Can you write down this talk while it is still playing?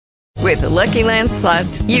With the Lucky Land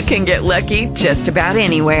Slots, you can get lucky just about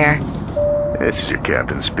anywhere. This is your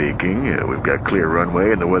captain speaking. We've got clear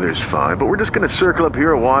runway and the weather's fine, but we're just going to circle up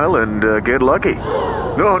here a while and get lucky.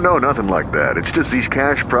 No, nothing like that. It's just these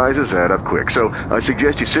cash prizes add up quick. So I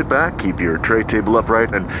suggest you sit back, keep your tray table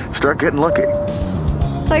upright, and start getting lucky.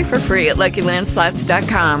 Play for free at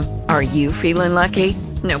LuckyLandSlots.com. Are you feeling lucky?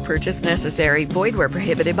 No purchase necessary. Void where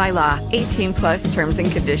prohibited by law. 18 plus terms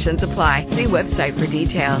and conditions apply. See website for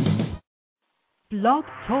details. Blog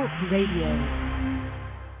Talk Radio.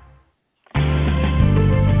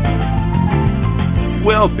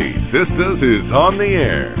 Wealthy Sistas is on the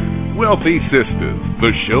air. Wealthy Sistas,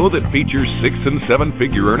 the show that features 6- and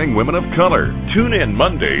 7-figure earning women of color. Tune in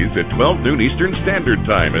Mondays at 12 noon Eastern Standard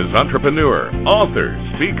Time as entrepreneur, author,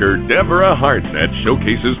 speaker Deborah Hartnett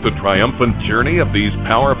showcases the triumphant journey of these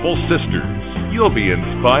powerful sisters. You'll be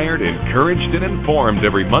inspired, encouraged, and informed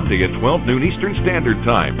every Monday at 12 noon Eastern Standard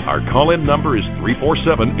Time. Our call-in number is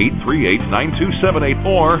 347-838-9278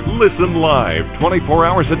 or listen live 24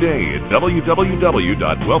 hours a day at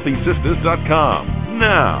www.wealthysistas.com.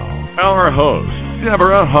 Now, our host,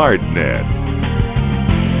 Deborah Hartnett.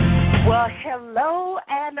 Well, hello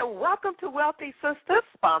and welcome to Wealthy Sistas,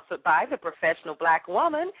 sponsored by the Professional Black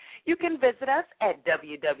Woman. You can visit us at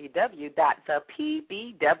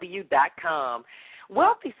www.thepbw.com.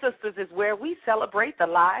 Wealthy Sistas is where we celebrate the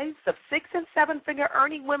lives of 6- and 7-figure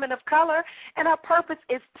earning women of color, and our purpose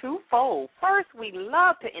is twofold. First, we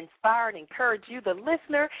love to inspire and encourage you, the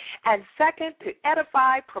listener, and second, to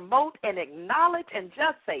edify, promote, and acknowledge and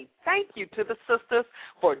just say thank you to the sisters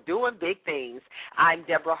for doing big things. I'm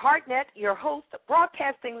Deborah Hartnett, your host,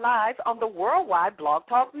 broadcasting live on the Worldwide Blog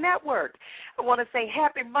Talk Network. I want to say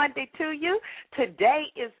happy Monday to you. Today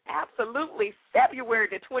is absolutely February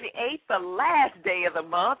the 28th, the last day of the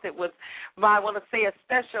month. It was I want to say a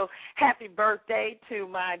special happy birthday to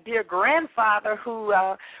my dear grandfather who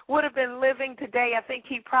would have been living today. I think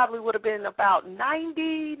he probably would have been about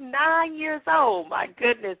 99 years old. My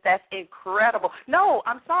goodness, that's incredible. No,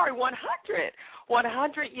 I'm sorry, 100.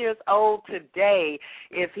 100 years old today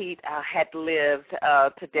if he had lived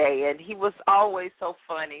today. And he was always so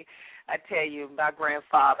funny. I tell you, my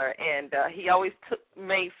grandfather, and he always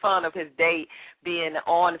made fun of his date being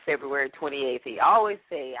on February 28th. He always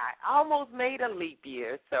say, I almost made a leap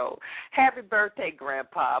year, so happy birthday,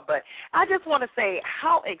 Grandpa. But I just want to say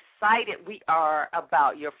how excited we are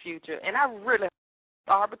about your future, and I really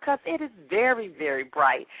are because it is very, very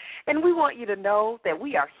bright. And we want you to know that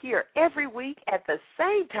we are here every week at the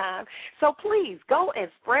same time, so please go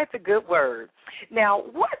and spread the good word. Now,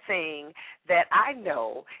 one thing that I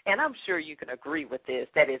know, and I'm sure you can agree with this,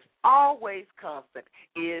 that is always constant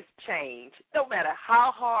is change. No matter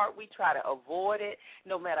how hard we try to avoid it,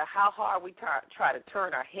 no matter how hard we try to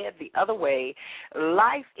turn our head the other way,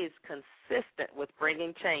 life is consistent with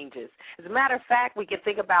bringing changes. As a matter of fact, we can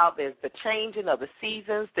think about the changing of the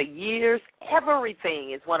seasons, the years.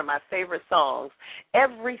 Everything is one of my favorite songs.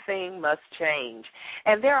 Everything must change.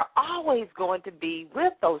 And there are always going to be,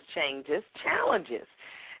 with those changes, challenges.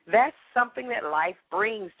 That's something that life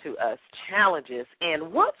brings to us, challenges.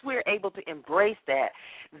 And once we're able to embrace that,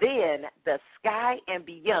 then the sky and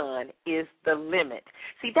beyond is the limit.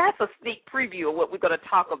 See, that's a sneak preview of what we're going to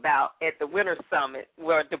talk about at the Winter Summit.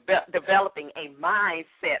 We're developing a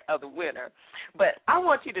mindset of the winner. But I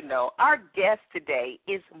want you to know our guest today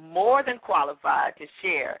is more than qualified to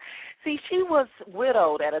share. See, she was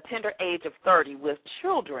widowed at a tender age of 30 with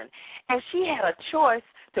children, and she had a choice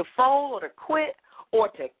to fold or to quit or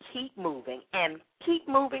to keep moving, and keep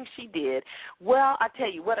moving she did. Well, I tell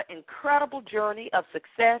you, what an incredible journey of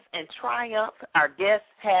success and triumph our guest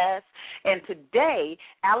has. And today,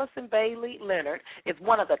 Allyson Bailey-Leonard is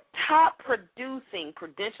one of the top producing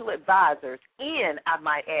Prudential advisors in, I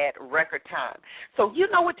might add, record time. So you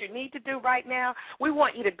know what you need to do right now? We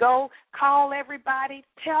want you to go call everybody,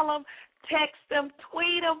 tell them, text them,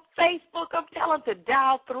 tweet them, Facebook them, tell them to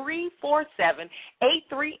dial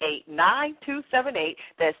 347-838-9278.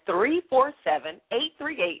 That's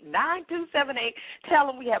 347-838-9278. Tell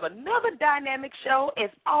them we have another dynamic show,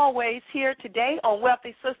 as always, here today on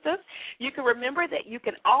Wealthy Sistas. You can remember that you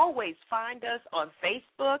can always find us on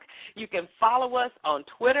Facebook. You can follow us on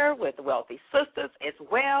Twitter with Wealthy Sistas as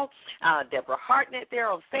well. Deborah Hartnett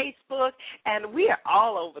there on Facebook. And we are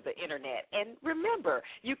all over the Internet. And remember,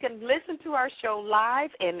 you can listen to our show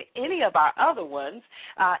live and any of our other ones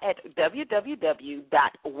at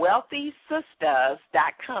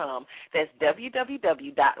www.wealthysistas.com. That's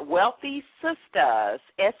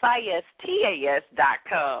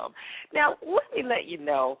www.wealthysistas.com. Now, let me let you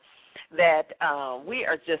know that we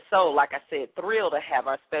are just so, like I said, thrilled to have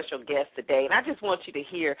our special guest today. And I just want you to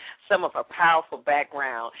hear some of her powerful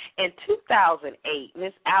background. In 2008,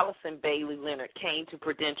 Miss Allyson Bailey-Leonard came to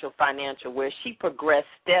Prudential Financial, where she progressed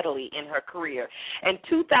steadily in her career. In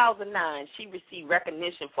 2009, she received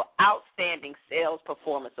recognition for Outstanding Sales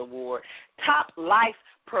Performance Award, Top Life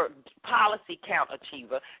Policy Count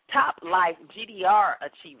Achiever, Top Life GDR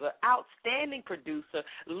Achiever, Outstanding Producer,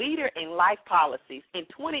 Leader in Life Policies. In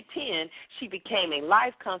 2010, she became a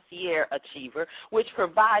Life Concierge Achiever, which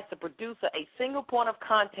provides the producer a single point of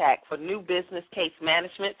contact for new business case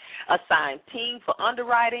management, assigned team for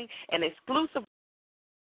underwriting, and exclusive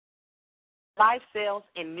life sales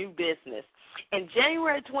and new business. In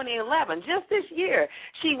January 2011, just this year,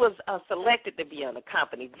 she was selected to be on the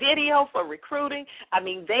company video for recruiting. I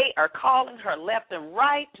mean, they are calling her left and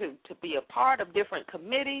right to be a part of different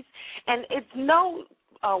committees, and it's no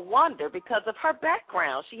wonder because of her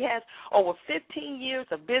background. She has over 15 years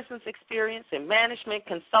of business experience in management,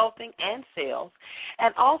 consulting, and sales.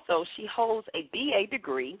 And also she holds a BA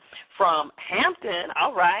degree from Hampton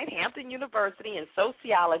University in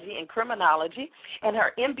sociology and criminology, and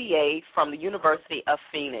her MBA from the University of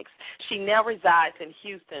Phoenix. She now resides in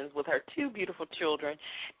Houston with her two beautiful children.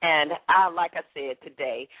 And like I said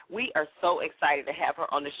today, we are so excited to have her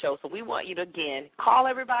on the show. So we want you to, again, call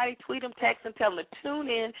everybody, tweet them, text them, tell them to tune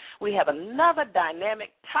in. We have another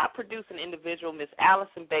dynamic, top-producing individual, Miss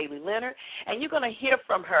Allyson Bailey-Leonard, and you're going to hear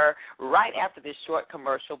from her right after this short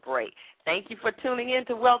commercial break. Thank you for tuning in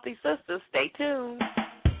to Wealthy Sistas. Stay tuned.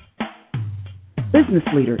 Business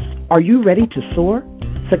leaders, are you ready to soar?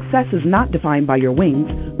 Success is not defined by your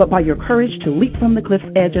wings, but by your courage to leap from the cliff's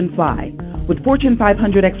edge and fly. With Fortune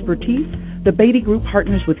 500 expertise, the Beatty Group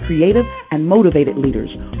partners with creative and motivated leaders,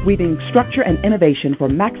 weaving structure and innovation for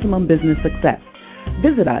maximum business success.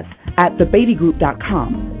 Visit us at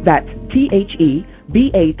thebeattygroup.com. That's TheBatie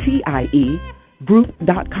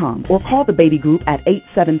group.com, or call the Beatty Group at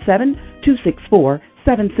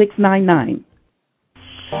 877-264-7699.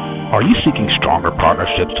 Are you seeking stronger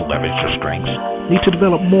partnerships to leverage your strengths? Need to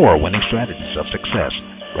develop more winning strategies of success?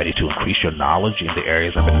 Ready to increase your knowledge in the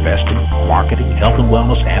areas of investing, marketing, health and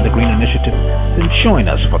wellness, and the Green Initiative? Then join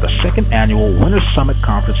us for the second annual Winners Summit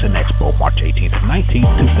Conference and Expo, March 18th and 19th,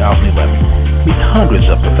 2011. Meet hundreds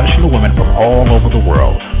of professional women from all over the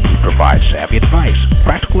world. We provide savvy advice,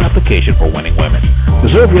 practical application for winning women.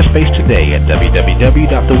 Reserve your space today at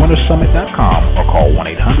www.thewinnersummit.com or call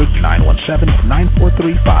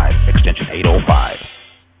 1-800-917-9435, extension 805.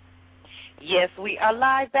 Yes, we are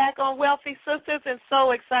live back on Wealthy Sistas, and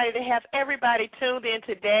so excited to have everybody tuned in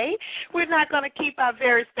today. We're not going to keep our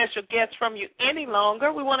very special guest from you any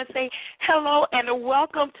longer. We want to say hello and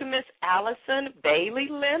welcome to Miss Allyson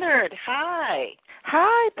Bailey-Leonard. Hi.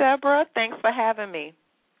 Hi, Deborah. Thanks for having me.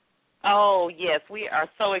 Oh, yes, we are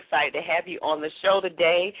so excited to have you on the show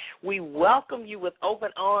today. We welcome you with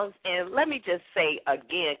open arms, and let me just say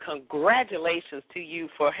again, congratulations to you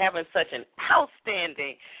for having such an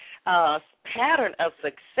outstanding pattern of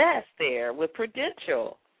success there with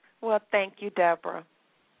Prudential. Well, thank you, Deborah.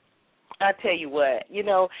 I tell you what,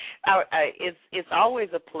 it's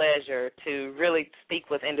always a pleasure to really speak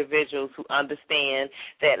with individuals who understand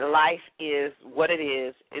that life is what it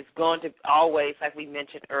is. It's going to always, like we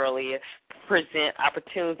mentioned earlier, present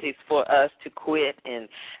opportunities for us to quit and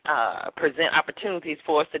present opportunities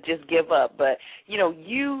for us to just give up. But,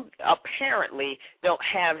 you apparently don't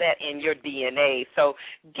have that in your DNA. So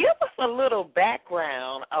give us a little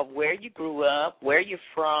background of where you grew up, where you're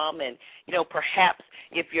from, and, perhaps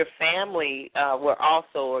if your family were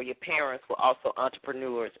also, or your parents were also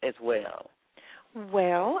entrepreneurs as well.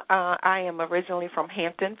 Well, I am originally from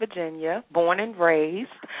Hampton, Virginia, born and raised.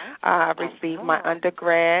 I received my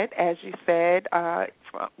undergrad, as you said,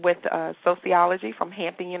 with sociology from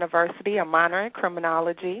Hampton University, a minor in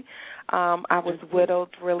criminology. I was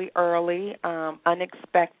widowed really early,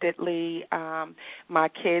 unexpectedly. My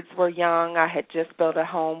kids were young. I had just built a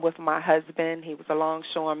home with my husband. He was a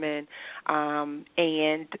longshoreman.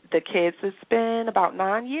 And the kids, it's been about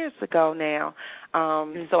 9 years ago now.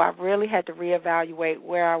 So I really had to reevaluate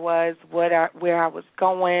where I was, where I was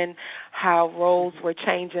going, how roles were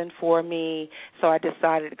changing for me. So I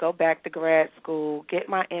decided to go back to grad school, get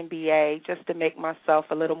my MBA, just to make myself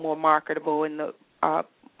a little more marketable in the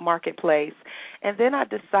marketplace. And then I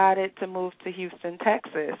decided to move to Houston,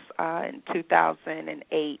 Texas in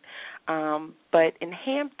 2008. But in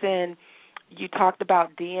Hampton, you talked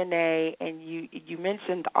about DNA, and you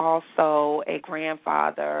mentioned also a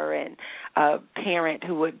grandfather and a parent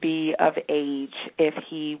who would be of age if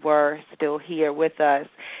he were still here with us.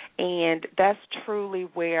 And that's truly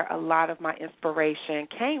where a lot of my inspiration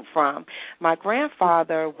came from. My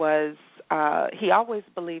grandfather was, he always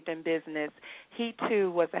believed in business. He,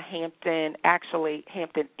 too, was a Hampton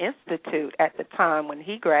Institute at the time when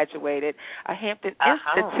he graduated, a Hampton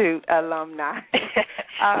Institute alumni.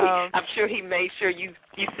 I'm sure he made sure you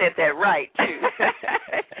said that right, too.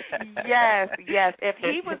 Yes. If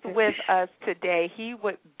he was with us today, he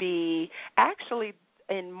would be, actually,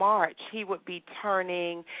 in March, he would be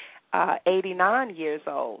turning 89 years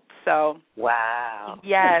old. So wow.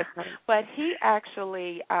 Yes, but he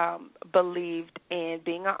actually believed in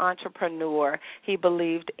being an entrepreneur. He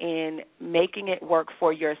believed in making it work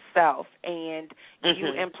for yourself and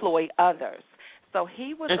you employ others. So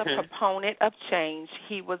he was a proponent of change.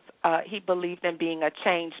 He believed in being a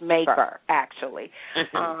change maker, actually.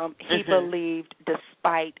 He believed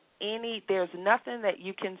despite there's nothing that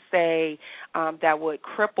you can say that would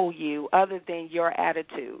cripple you other than your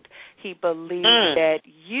attitude. He believed that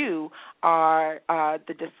you are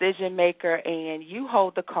the decision maker and you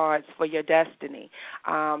hold the cards for your destiny.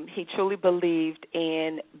 He truly believed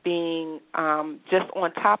in being just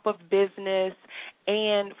on top of business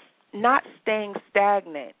and not staying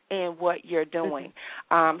stagnant in what you're doing.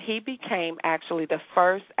 He became actually the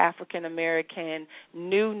first African-American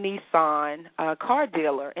new Nissan car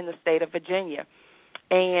dealer in the state of Virginia.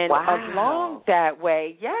 And along that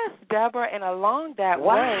way, yes, Deborah, and along that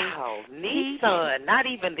way. Nissan, not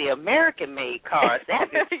even the American-made cars.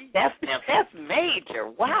 That's major.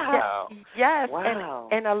 Wow. Yes, wow.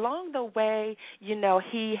 And along the way,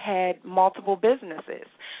 he had multiple businesses.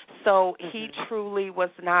 So he truly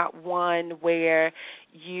was not one where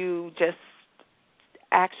you just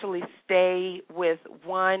actually stay with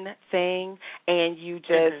one thing and you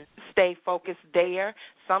just stay focused there.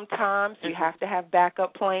 Sometimes you have to have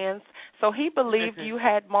backup plans. So he believed you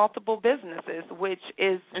had multiple businesses, which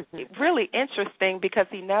is really interesting because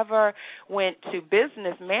he never went to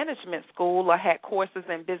business management school or had courses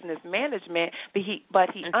in business management, but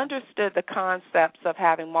he understood the concepts of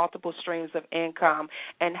having multiple streams of income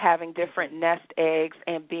and having different nest eggs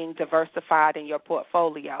and being diversified in your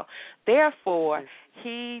portfolio. Therefore,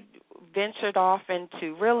 he ventured off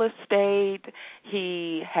into real estate.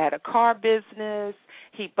 He had a car business.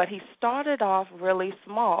 But he started off really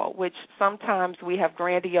small, which sometimes we have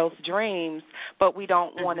grandiose dreams, but we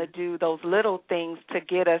don't want to do those little things to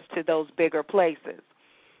get us to those bigger places.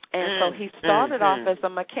 And so he started off as a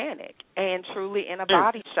mechanic and truly in a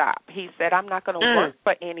body shop. He said, I'm not going to work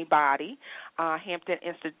for anybody. Hampton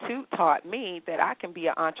Institute taught me that I can be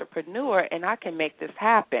an entrepreneur and I can make this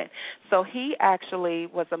happen. So he actually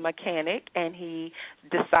was a mechanic, and he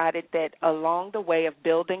decided that along the way of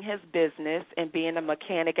building his business and being a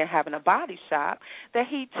mechanic and having a body shop, that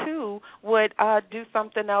he too would do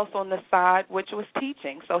something else on the side, which was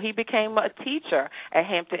teaching. So he became a teacher at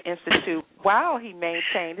Hampton Institute while he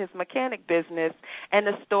maintained his mechanic business, and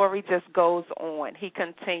the story just goes on. He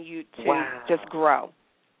continued to just grow.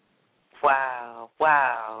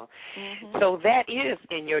 Wow. So that is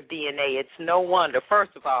in your DNA. It's no wonder.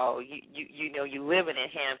 First of all, you living in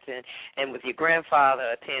Hampton, and with your grandfather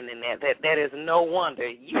attending that is no wonder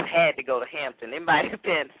you had to go to Hampton. There might have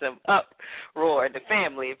been some uproar in the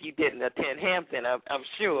family if you didn't attend Hampton. I'm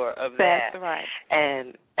sure of that. That's right.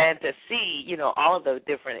 And to see, all of the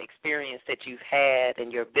different experience that you've had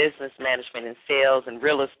in your business management and sales and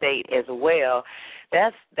real estate as well,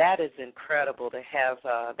 that is incredible to have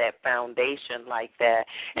that foundation like that.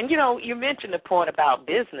 And, you mentioned the point about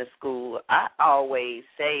business school. I always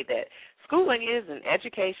say that schooling and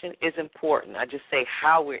education is important. I just say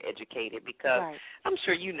how we're educated because I'm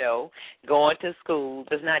sure going to school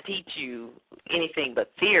does not teach you anything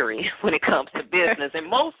but theory when it comes to business. And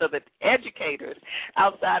most of the educators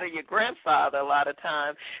outside of your grandfather, a lot of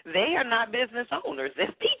times, they are not business owners.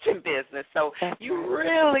 They're teaching business. So you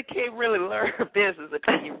really can't really learn business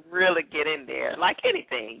until you really get in there. Like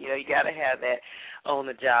anything, you got to have that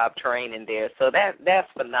on-the-job training there. So that's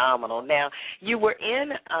phenomenal. Now, you were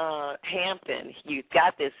in Hampton. You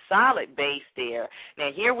got this solid base there.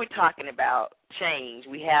 Now, here we're talking about change.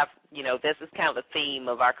 We have, this is kind of the theme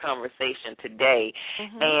of our conversation today.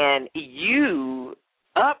 And you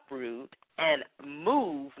uproot and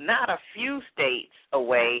move not a few states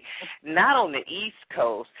away, not on the East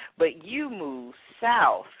Coast, but you move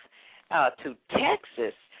south to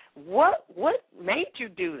Texas. What made you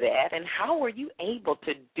do that, and how were you able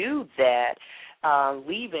to do that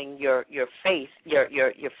leaving your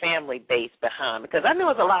family base behind? Because I know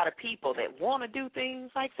there's a lot of people that want to do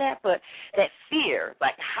things like that, but that fear,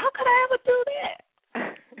 like, how could I ever do that?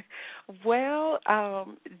 Well,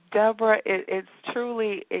 Deborah, it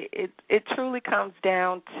truly comes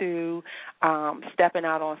down to stepping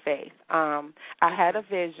out on faith. I had a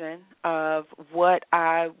vision of what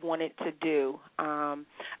I wanted to do.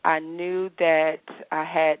 I knew that I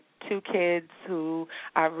had 2 kids who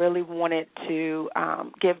I really wanted to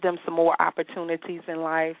give them some more opportunities in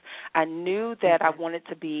life. I knew that I wanted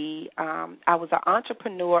to be, I was an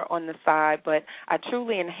entrepreneur on the side, but I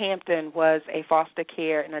truly in Hampton was a foster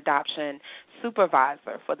care and adoption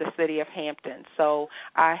supervisor for the city of Hampton. So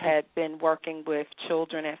I had been working with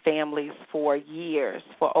children and families for years,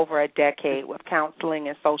 for over a decade, with counseling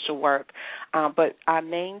and social work. But I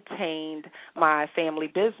maintained my family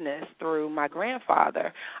business through my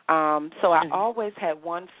grandfather. So I always had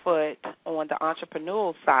one foot on the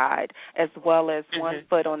entrepreneurial side as well as one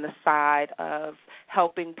foot on the side of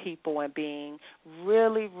helping people and being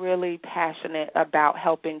really, really passionate about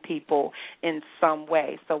helping people in some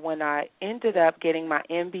way. So when I ended up getting my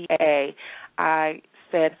MBA, I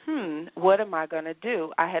said, what am I going to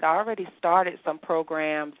do? I had already started some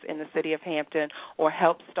programs in the city of Hampton, or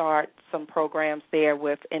helped start some programs there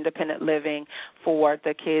with independent living for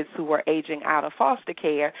the kids who were aging out of foster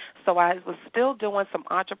care. So I was still doing some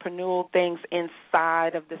entrepreneurial things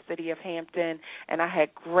inside of the city of Hampton, and I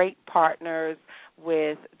had great partners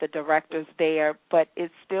with the directors there, but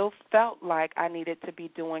it still felt like I needed to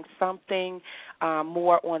be doing something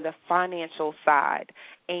more on the financial side.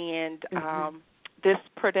 And this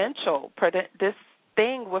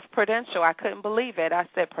thing with Prudential, I couldn't believe it. I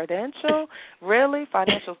said, Prudential? Really?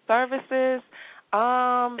 Financial services?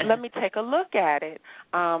 Let me take a look at it.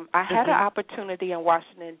 I had an opportunity in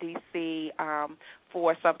Washington, D.C.,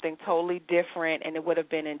 for something totally different, and it would have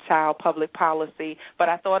been in child public policy. But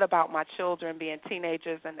I thought about my children being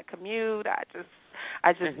teenagers and the commute.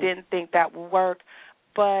 I just didn't think that would work.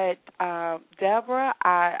 But, Deborah,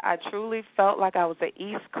 I truly felt like I was an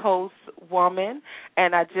East Coast woman,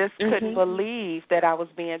 and I just couldn't believe that I was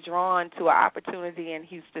being drawn to an opportunity in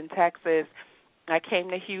Houston, Texas. I came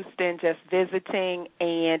to Houston just visiting,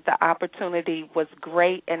 and the opportunity was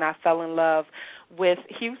great, and I fell in love with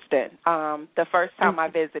Houston the first time I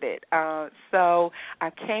visited. So I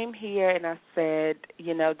came here, and I said,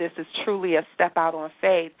 this is truly a step out on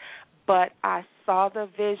faith. But I saw the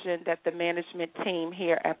vision that the management team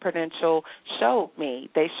here at Prudential showed me.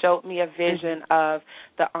 They showed me a vision of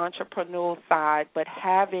the entrepreneurial side, but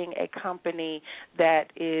having a company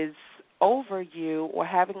that is over you, or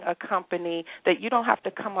having a company that you don't have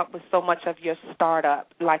to come up with so much of your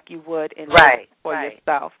startup like you would in for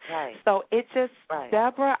yourself. So it just,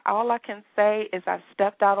 Deborah, all I can say is I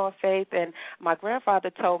stepped out on faith, and my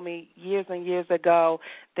grandfather told me years and years ago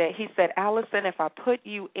that he said, Allyson, if I put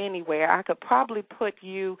you anywhere, I could probably put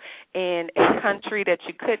you in a country that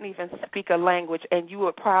you couldn't even speak a language, and you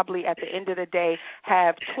would probably, at the end of the day,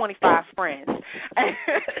 have 25 friends.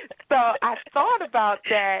 So I thought about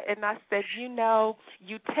that, and I said,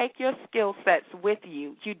 you take your skill sets with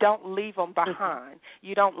you. You don't leave them behind.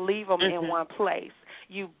 You don't leave them in one place.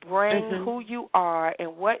 You bring who you are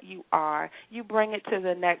and what you are, you bring it to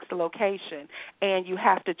the next location, and you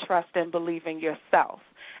have to trust and believe in yourself.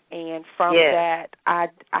 And from that, I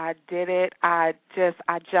did it. I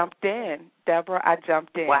jumped in, Deborah. I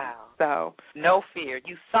jumped in. Wow. So no fear.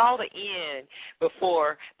 You saw the end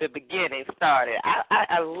before the beginning started.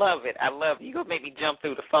 I love it. I love it. You're going to make me jump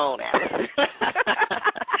through the phone, Allyson.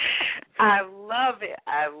 I love it.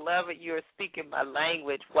 I love it. You're speaking my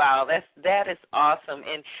language. Wow, that is awesome.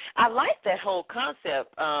 And I like that whole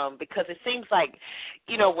concept because it seems like,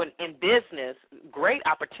 when in business, great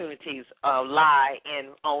opportunities lie in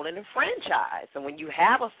owning a franchise. And when you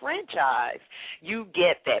have a franchise, you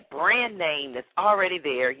get that brand name that's already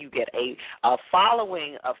there. You get a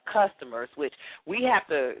following of customers, which we have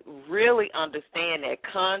to really understand that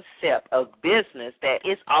concept of business, that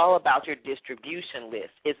it's all about your distribution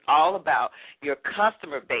list. It's all about your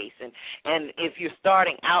customer base. And if you're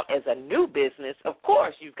starting out as a new business, of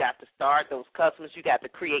course, you've got to start those customers. You've got to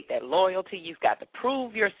create that loyalty. You've got to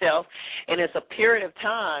prove yourself. And it's a period of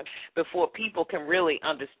time before people can really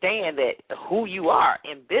understand that who you are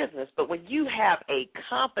in business. But when you have a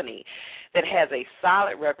company that has a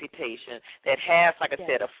solid reputation, that has, like I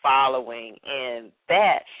said, a following, and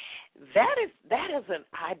that is an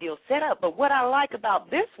ideal setup. But what I like about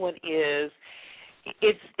this one is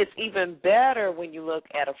it's even better when you look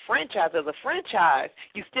at a franchise. As a franchise,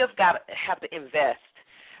 you still have to invest.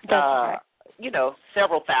 That's right.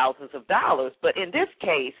 several thousands of dollars. But in this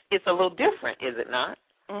case, it's a little different, is it not?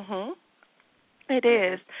 Mhm. It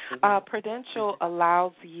is. Prudential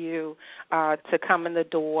allows you to come in the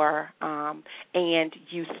door and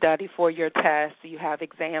you study for your tests. You have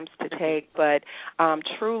exams to take, but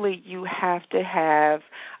truly you have to have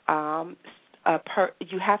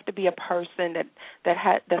you have to be a person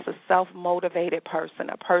that's a self-motivated person,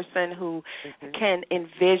 a person who can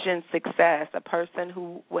envision success, a person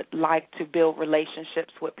who would like to build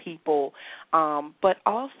relationships with people, but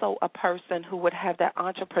also a person who would have that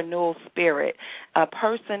entrepreneurial spirit, a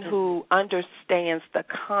person who understands the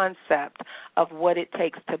concept of what it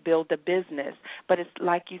takes to build a business. But it's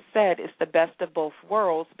like you said, it's the best of both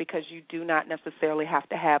worlds because you do not necessarily have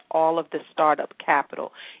to have all of the startup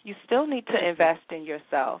capital. You still need to invest in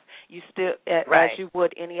yourself. You still, as you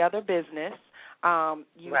would any other business,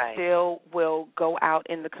 you still will go out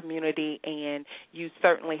in the community, and you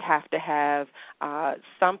certainly have to have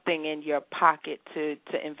something in your pocket to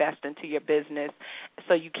invest into your business.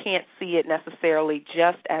 So you can't see it necessarily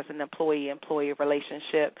just as an employee-employee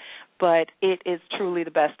relationship, but it is truly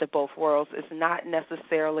the best of both worlds. It's not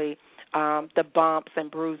necessarily the bumps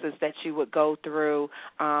and bruises that you would go through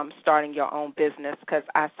starting your own business, because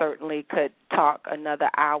I certainly could talk another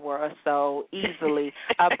hour or so easily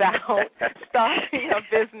about starting a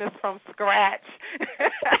business from scratch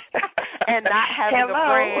and not having a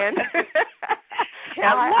brand.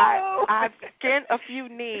 I've skinned a few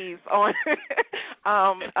knees on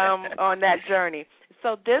that journey.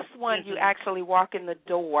 So this one, you actually walk in the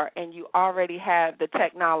door and you already have the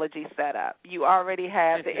technology set up. You already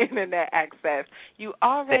have the internet access. You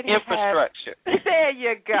already the infrastructure. There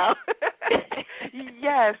you go.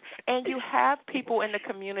 Yes, and you have people in the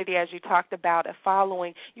community, as you talked about, a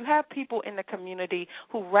following. You have people in the community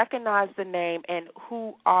who recognize the name and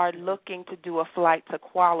who are looking to do a flight to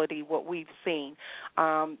quality, what we've seen.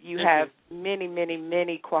 You have many, many,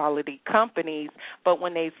 many quality companies, but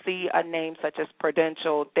when they see a name such as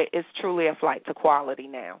Prudential, it's truly a flight to quality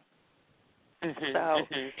now.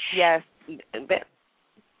 Yes.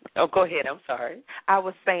 Oh, go ahead. I'm sorry. I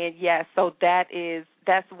was saying yes. So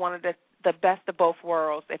that's one of the best of both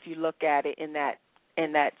worlds if you look at it in that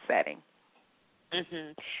setting.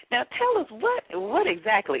 Now, tell us what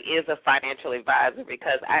exactly is a financial advisor,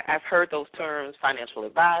 because I've heard those terms: financial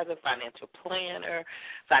advisor, financial planner,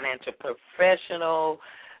 financial professional.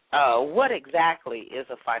 What exactly is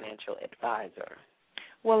a financial advisor?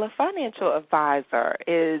 Well, a financial advisor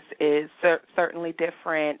is certainly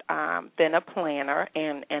different than a planner,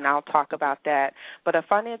 and I'll talk about that. But a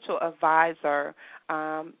financial advisor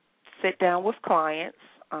sit down with clients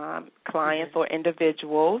or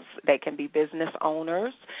individuals. They can be business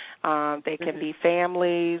owners. They can be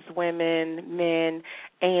families, women, men.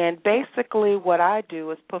 And basically what I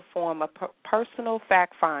do is perform a personal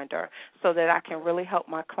fact finder so that I can really help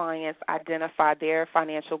my clients identify their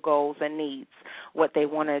financial goals and needs, what they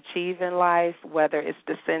want to achieve in life, whether it's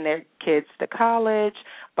to send their kids to college,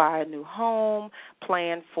 buy a new home,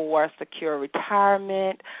 plan for a secure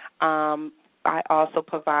retirement. I also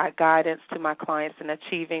provide guidance to my clients in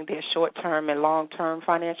achieving their short-term and long-term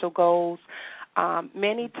financial goals.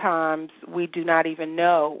 Many times we do not even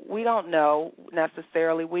know. We don't know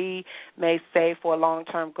necessarily. We may say for a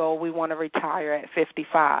long-term goal we want to retire at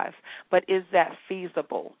 55, but is that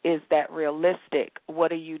feasible? Is that realistic?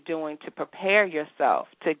 What are you doing to prepare yourself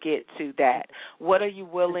to get to that? What are you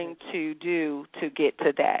willing to do to get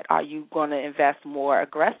to that? Are you going to invest more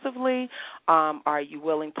aggressively? Are you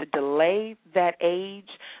willing to delay that age?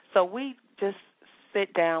 So we just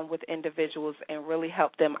sit down with individuals and really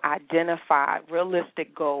help them identify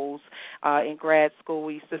realistic goals. In grad school,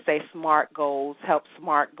 we used to say SMART goals, help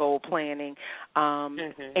SMART goal planning.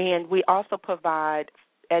 And we also provide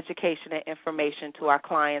education and information to our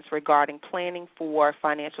clients regarding planning for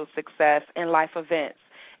financial success and life events,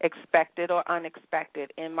 expected or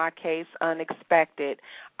unexpected. In my case, unexpected.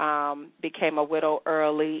 Became a widow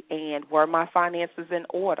early, and were my finances in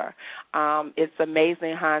order? It's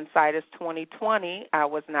amazing. Hindsight is 20/20. I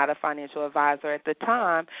was not a financial advisor at the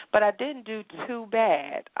time, but I didn't do too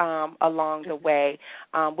bad along the way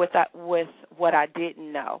with what I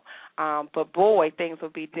didn't know. But boy, things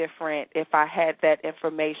would be different if I had that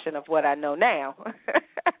information of what I know now.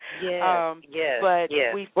 Yes.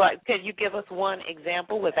 Well, can you give us one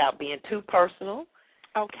example without being too personal?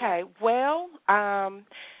 Okay. Well,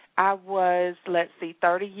 I was,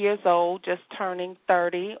 30 years old, just turning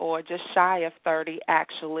 30, or just shy of 30,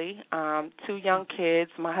 actually. 2 young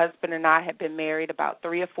kids. My husband and I had been married about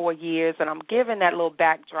 3 or 4 years, and I'm giving that little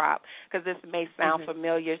backdrop because this may sound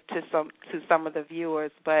familiar to some of the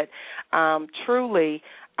viewers, but truly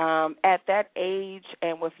at that age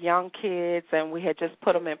and with young kids, and we had just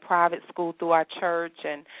put them in private school through our church,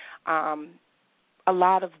 and a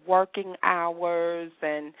lot of working hours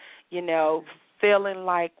and, feeling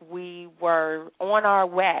like we were on our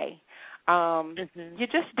way. You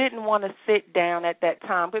just didn't want to sit down at that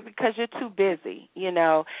time, but because you're too busy,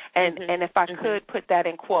 and if I could put that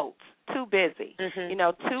in quotes, too busy,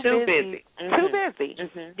 too busy.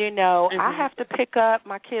 I have to pick up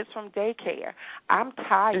my kids from daycare. I'm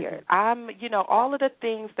tired. I'm, all of the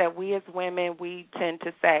things that we as women, we tend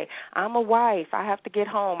to say. I'm a wife. I have to get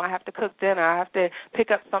home. I have to cook dinner. I have to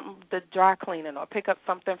pick up something, the dry cleaning, or pick up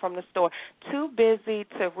something from the store. Too busy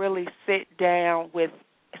to really sit down with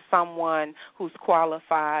someone who's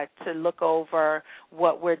qualified to look over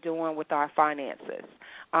what we're doing with our finances.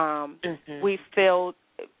 We feel,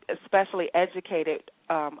 especially us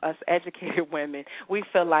educated women, we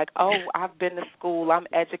feel like, I've been to school, I'm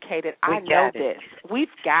educated, I know this. We've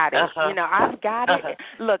got it. I've got it.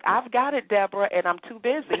 Look, I've got it, Deborah, and I'm too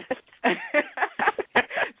busy.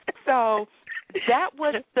 So that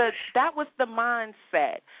was the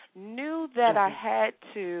mindset. Knew that I had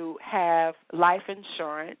to have life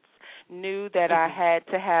insurance, knew that I had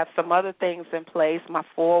to have some other things in place. My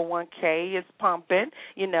 401k is pumping,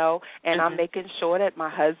 and I'm making sure that my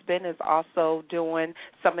husband is also doing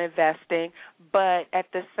some investing, but at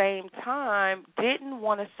the same time didn't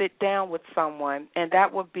want to sit down with someone, and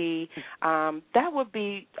that would be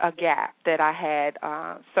a gap that I had,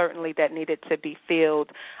 certainly that needed to be filled.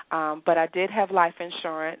 But I did have life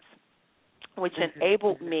insurance, which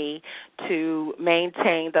enabled me to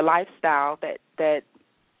maintain the lifestyle that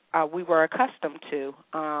we were accustomed to.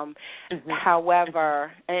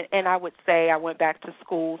 However, and I would say I went back to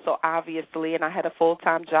school, so obviously, and I had a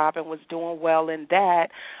full-time job and was doing well in that,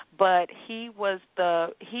 but he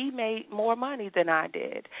made more money than I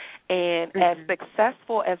did. And as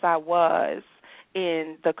successful as I was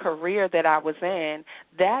in the career that I was in,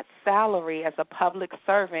 that salary as a public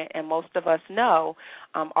servant, and most of us know,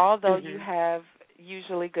 although you have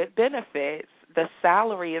usually good benefits, the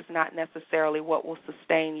salary is not necessarily what will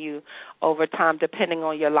sustain you over time, depending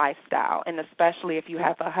on your lifestyle, and especially if you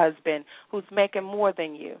have a husband who's making more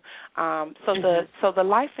than you. So the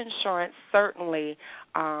life insurance certainly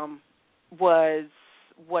was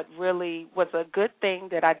what really was a good thing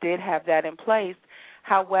that I did have that in place.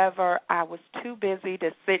 However, I was too busy to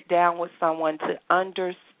sit down with someone to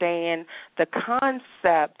understand the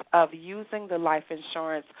concept of using the life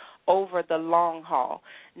insurance over the long haul,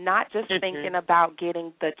 not just thinking about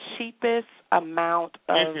getting the cheapest amount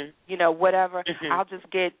of, whatever. I'll just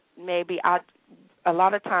get a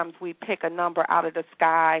lot of times we pick a number out of the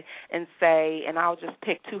sky and say, and I'll just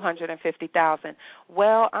pick $250,000.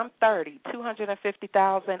 Well, I'm 30,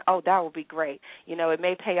 $250,000. Oh, that would be great. It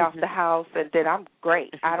may pay off the house, and then I'm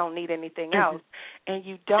great. I don't need anything else. And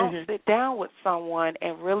you don't sit down with someone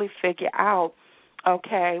and really figure out,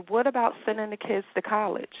 okay, what about sending the kids to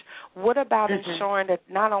college? What about ensuring that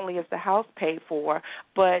not only is the house paid for,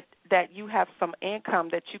 but that you have some income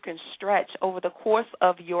that you can stretch over the course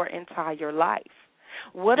of your entire life?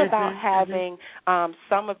 What about having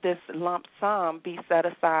some of this lump sum be set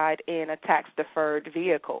aside in a tax-deferred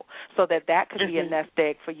vehicle so that could be a nest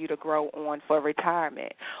egg for you to grow on for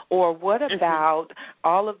retirement? Or what about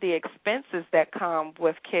all of the expenses that come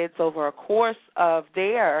with kids over a course of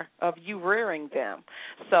you rearing them?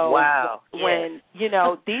 So when,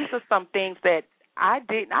 these are some things that I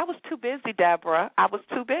was too busy, Deborah. I was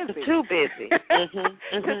too busy.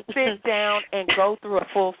 To sit down and go through a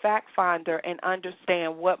full fact finder and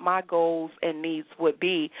understand what my goals and needs would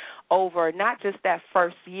be over not just that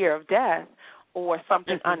first year of death or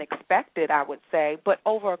something unexpected, I would say, but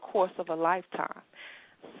over a course of a lifetime.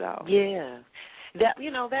 So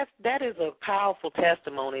That is a powerful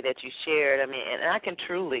testimony that you shared. I mean, and I can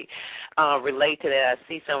truly relate to that. I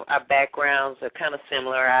see our backgrounds are kind of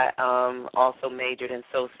similar. I also majored in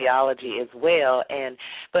sociology as well,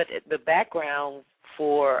 but the background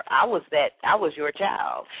I was your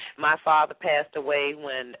child. My father passed away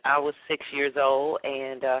when I was 6 years old,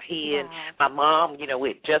 and he and my mom,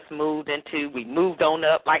 we moved on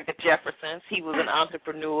up like the Jeffersons. He was an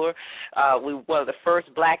entrepreneur. We were one of the first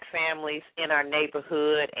black families in our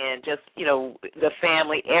neighborhood, and just, the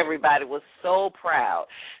family, everybody was so proud.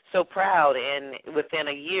 And within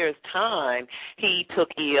a year's time, he took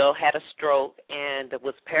ill, had a stroke, and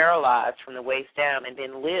was paralyzed from the waist down, and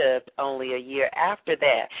then lived only a year after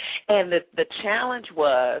that. And the challenge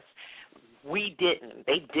was they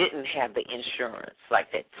didn't have the insurance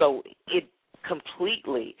like that. So it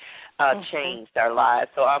completely changed our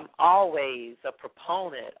lives. So I'm always a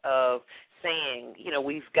proponent of saying,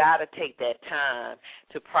 we've got to take that time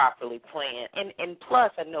to properly plan. And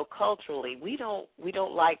plus, I know culturally we don't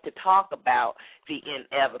like to talk about the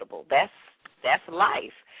inevitable. That's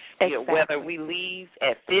life. Exactly. Whether we leave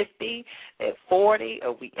at 50, at 40,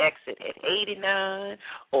 or we exit at 89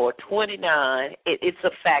 or 29, it's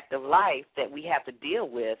a fact of life that we have to deal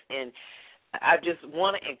with. And I just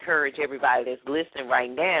want to encourage everybody that's listening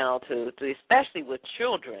right now to especially with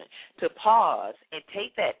children, to pause and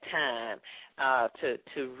take that time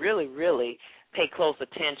to really, really pay close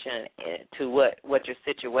attention to what your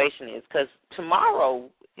situation is, because tomorrow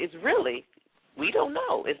is really, we don't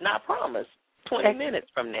know. It's not promised. 20 minutes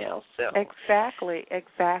from now. So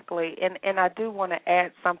Exactly. And I do want to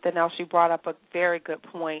add something else. You brought up a very good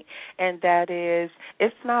point, and that is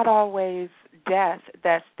it's not always death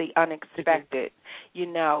that's the unexpected.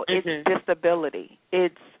 It's disability.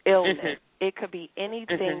 It's illness. It could be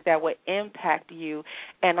anything that would impact you.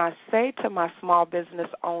 And I say to my small business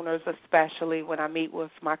owners, especially when I meet with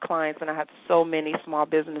my clients, and I have so many small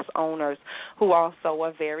business owners who also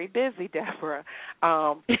are very busy, Deborah.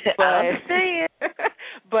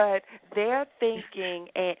 But they're thinking,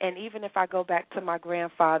 and even if I go back to my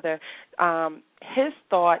grandfather, his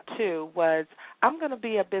thought, too, was, I'm going to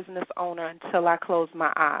be a business owner until I close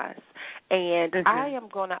my eyes. And I am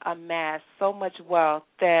going to amass so much wealth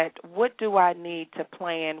that what do I need to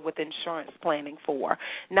plan with insurance planning for?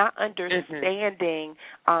 Not understanding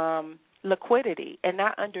liquidity and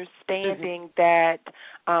not understanding that,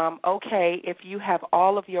 if you have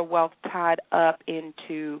all of your wealth tied up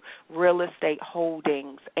into real estate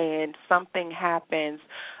holdings and something happens,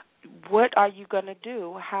 what are you going to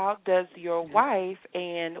do? How does your wife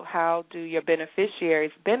and how do your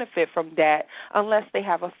beneficiaries benefit from that unless they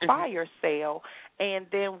have a fire sale? And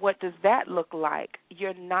then what does that look like?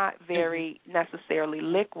 You're not very necessarily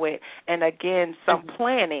liquid. And, again, some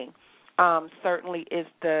planning certainly is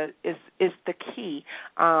the key.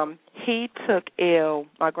 He took ill.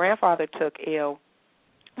 My grandfather took ill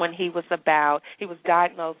when he was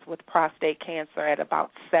diagnosed with prostate cancer at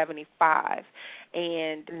about 75.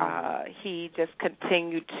 And he just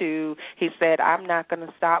continued he said, I'm not going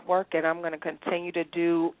to stop working. I'm going to continue to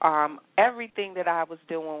do everything that I was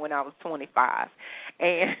doing when I was 25.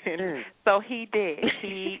 And so he did.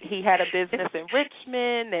 He had a business in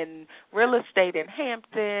Richmond and real estate in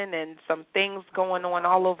Hampton and some things going on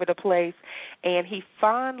all over the place. And he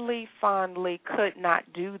finally could not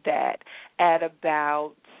do that at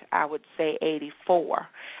about, I would say, 84.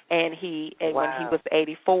 And when he was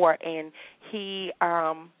 84, and he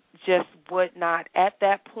just would not, at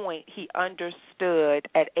that point, he understood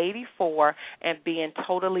at 84 and being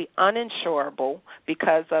totally uninsurable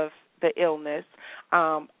because of the illness,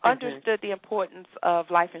 understood the importance of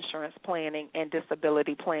life insurance planning and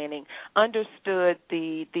disability planning, understood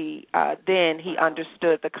then he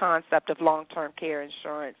understood the concept of long-term care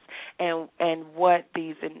insurance and what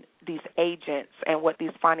these agents and what these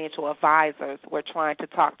financial advisors were trying to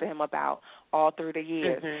talk to him about all through the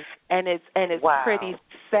years. And it's pretty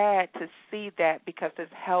sad to see that because his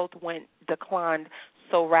health declined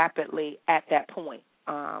so rapidly at that point.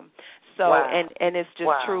 And it's just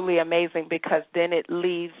truly amazing because then it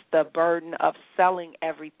leaves the burden of selling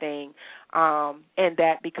everything, and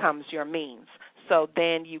that becomes your means. So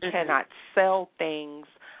then you cannot sell things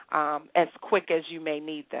as quick as you may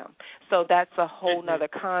need them. So that's a whole nother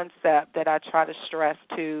concept that I try to stress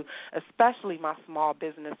to, especially my small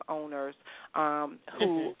business owners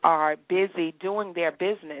who are busy doing their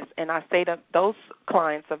business. And I say to those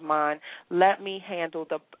clients of mine, let me handle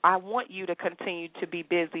I want you to continue to be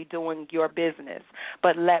busy doing your business,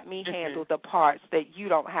 but let me handle the parts that you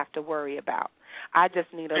don't have to worry about. I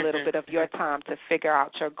just need a little bit of your time to figure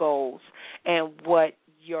out your goals and what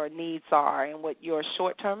your needs are and what your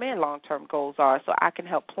short-term and long-term goals are so I can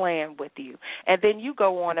help plan with you. And then you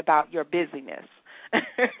go on about your busyness.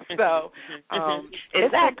 So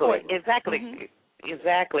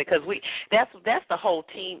Exactly, because that's the whole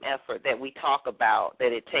team effort that we talk about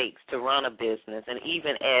that it takes to run a business, and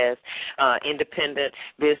even as independent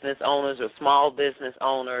business owners or small business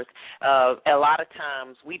owners, a lot of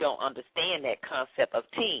times we don't understand that concept of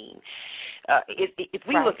team. If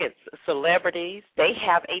we look at celebrities, they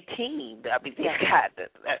have a team. I mean, they've got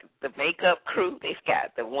the makeup crew. They've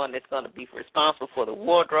got the one that's going to be responsible for the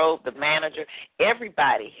wardrobe, the manager.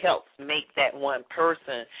 Everybody helps make that one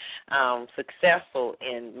person successful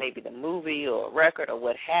in maybe the movie or record or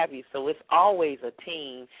what have you. So it's always a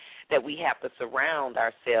team that we have to surround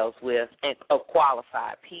ourselves with of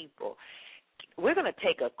qualified people. We're going to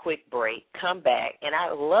take a quick break, come back, and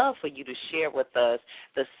I'd love for you to share with us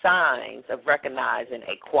the signs of recognizing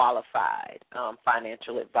a qualified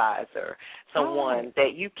financial advisor, someone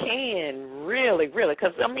that you can really,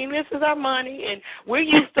 because, I mean, this is our money, and we're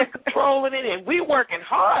used to controlling it, and we're working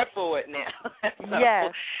hard for it now. So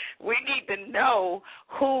yes. We need to know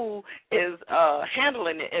who is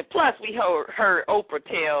handling it. And plus, we heard Oprah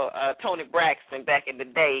tell Toni Braxton back in the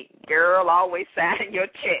day, girl, always sign your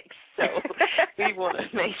checks. So we want to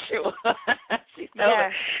make sure she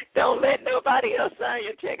don't let nobody else sign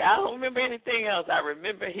your check. I don't remember anything else. I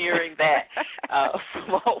remember hearing that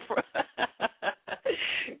from Oprah.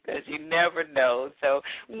 Because you never know. So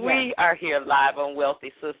we are here live on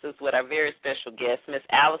Wealthy Sistas with our very special guest, Miss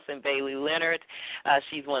Allyson Bailey-Leonard.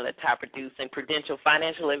 She's one of the top producing Prudential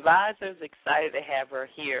financial advisors. Excited to have her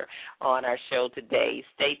here on our show today.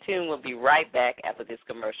 Stay tuned. We'll be right back after this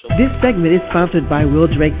commercial. This segment is sponsored by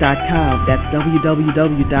WillDrake.com. That's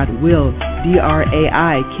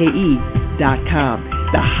www.willdraike.com.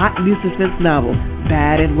 The hot new suspense novel,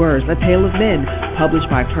 Bad and Worse, A Tale of Men,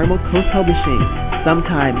 published by Permal Coast Publishing.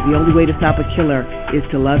 Sometimes the only way to stop a killer is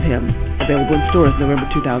to love him. Available in stores November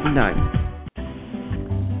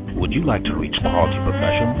 2009. Would you like to reach quality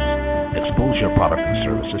professionals? Expose your product and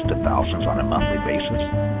services to thousands on a monthly basis?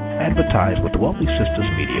 Advertise with the Wealthy Sistas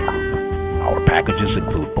Media Group. Our packages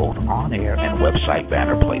include both on-air and website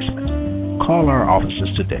banner placement. Call our offices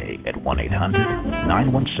today at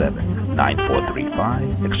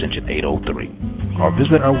 1-800-917-9435, extension 803, or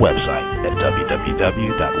visit our website at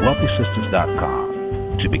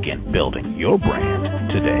www.wealthysistas.com to begin building your brand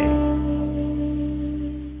today.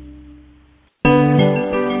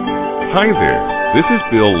 Hi there, this is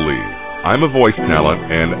Bill Lee. I'm a voice talent,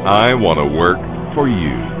 and I want to work for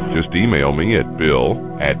you. Just email me at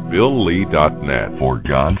bill@billlee.net. For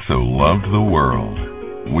God so loved the world.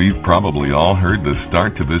 We've probably all heard the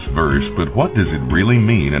start to this verse, but what does it really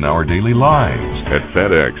mean in our daily lives? At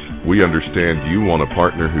FedEx, we understand you want a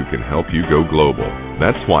partner who can help you go global.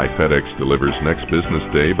 That's why FedEx delivers next business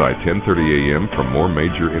day by 10:30 a.m. from more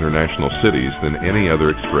major international cities than any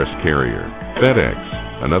other express carrier. FedEx,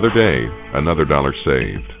 another day, another dollar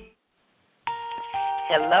saved.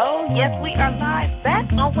 Hello. Yes, we are live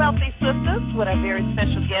back on Wealthy Sistas with our very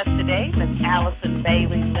special guest today, Miss Allyson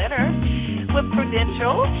Bailey-Leonard with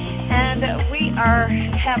Prudential. And we are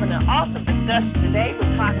having an awesome discussion today.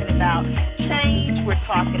 We're talking about change. We're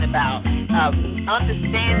talking about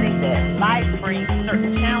understanding that life brings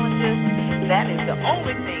certain challenges. That is the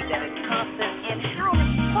only thing that is constant, and how to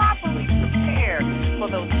properly prepare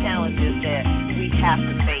for those challenges that we have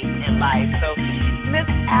to face in life. So,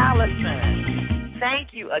 Miss Allyson,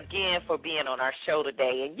 thank you again for being on our show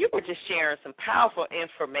today. And you were just sharing some powerful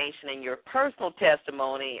information in your personal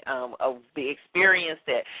testimony of the experience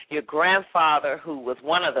that your grandfather, who was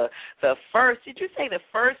one of the first, did you say the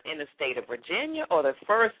first in the state of Virginia or the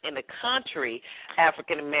first in the country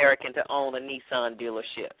African-American to own a Nissan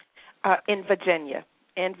dealership? In Virginia.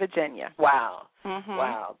 Wow. Mm-hmm.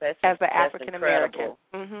 Wow. That's an African-American.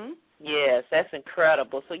 Mm-hmm. Yes, that's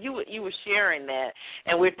incredible. So you were sharing that,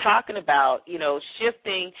 and we're talking about,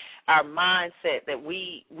 shifting our mindset that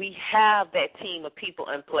we have that team of people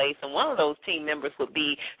in place, and one of those team members would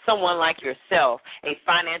be someone like yourself, a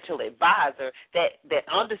financial advisor that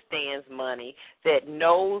understands money, that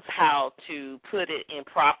knows how to put it in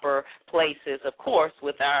proper places, of course,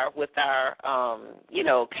 with our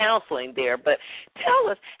counseling there. But tell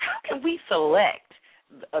us, how can we select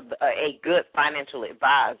a good financial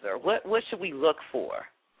advisor? What should we look for?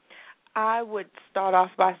 I would start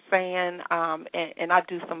off by saying, and I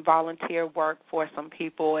do some volunteer work for some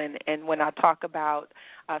people, and when I talk about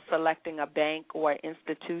selecting a bank or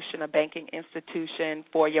institution, a banking institution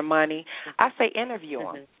for your money, I say interview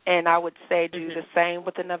them. And I would say do the same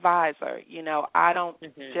with an advisor. I don't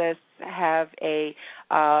just have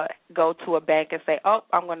go to a bank and say, oh,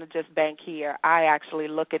 I'm going to just bank here. I actually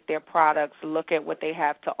look at their products, look at what they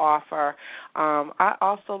have to offer. I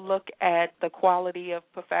also look at the quality of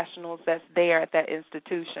professionals that's there at that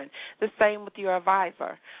institution. The same with your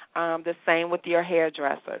advisor, the same with your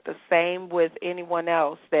hairdresser, the same with anyone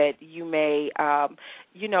else that you may,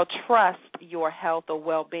 trust your health or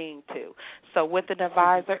well-being to. So with an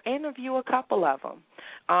advisor, interview a couple of them.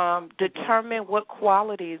 Determine what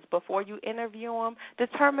qualities, before you interview them,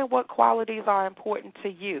 determine what qualities are important to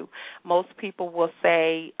you. Most people will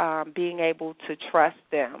say being able to trust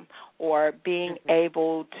them or being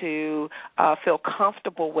able to feel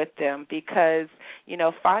comfortable with them because,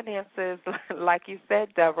 finances, like you said,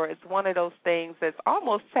 Deborah, it's one of those things that's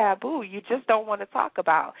almost taboo. You just don't want to talk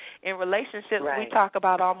about. In relationships, we talk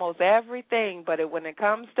about almost everything, but when it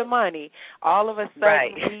comes to money, all of a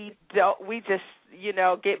sudden we just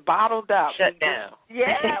get bottled up. Shut down.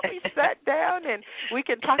 We shut down and we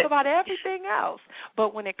can talk about everything else.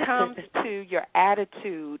 But when it comes to your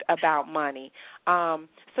attitude about money,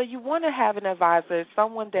 so you want to have an advisor,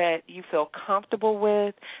 someone that you feel comfortable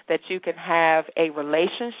with, that you can have a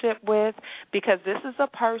relationship with, because this is a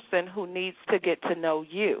person who needs to get to know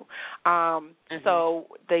you. So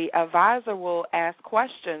the advisor will ask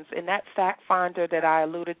questions. In that fact finder that I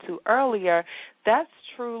alluded to earlier, that's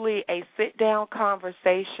truly a sit-down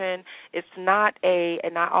conversation. It's not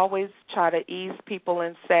and I always try to ease people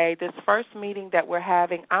and say, this first meeting that we're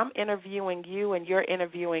having, I'm interviewing you and you're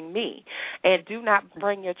interviewing me. And do not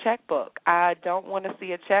bring your checkbook. I don't want to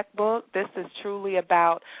see a checkbook. This is truly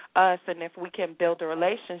about us and if we can build a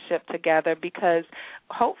relationship together, because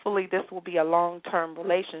hopefully this will be a long-term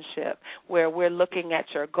relationship where we're looking at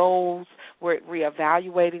your goals, we're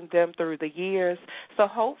reevaluating them through the years. So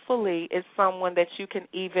hopefully it's someone that you can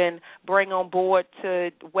even bring on board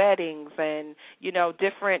to weddings and,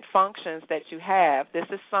 different functions that you have. This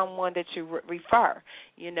is someone that you refer.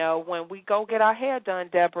 When we go get our hair done,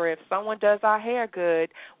 Deborah, if someone does our hair good,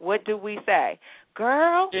 what do we say?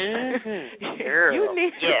 Girl, Girl. You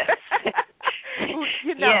need yes.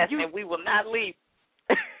 Yes, and we will not leave.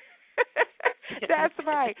 That's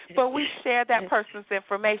right. But we share that person's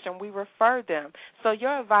information. We refer them. So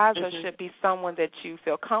your advisor should be someone that you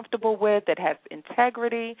feel comfortable with, that has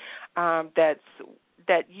integrity,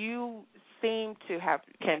 that you seem to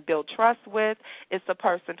can build trust with. It's a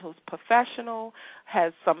person who's professional,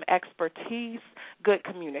 has some expertise, good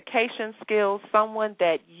communication skills, someone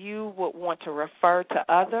that you would want to refer to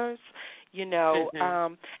others,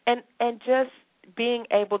 and just being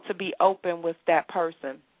able to be open with that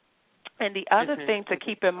person. And the other thing to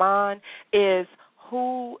keep in mind is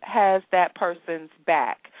who has that person's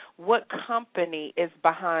back. What company is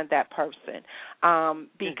behind that person?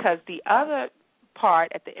 Because the other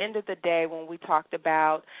part, at the end of the day, when we talked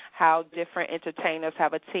about how different entertainers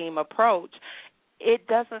have a team approach, it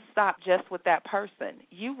doesn't stop just with that person.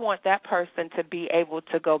 You want that person to be able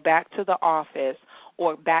to go back to the office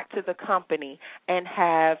or back to the company and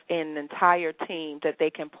have an entire team that they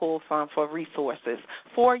can pull from for resources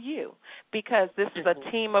for you, because this is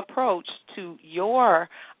a team approach to your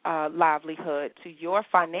livelihood, to your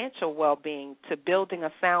financial well-being, to building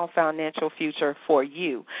a sound financial future for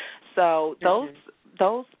you. So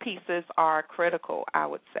those pieces are critical, I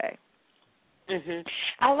would say.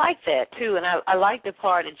 I like that, too, and I like the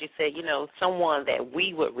part that you said, someone that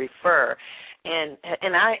we would refer. And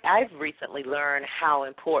I've recently learned how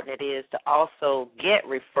important it is to also get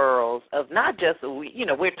referrals of not just,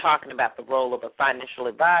 we're talking about the role of a financial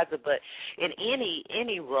advisor, but in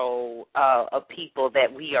any role of people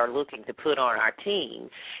that we are looking to put on our team,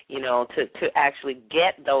 to actually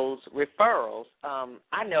get those referrals.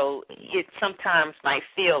 I know it sometimes might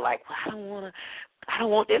feel like, well, I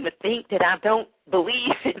don't want them to think that I don't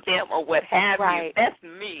believe in them or what have you. That's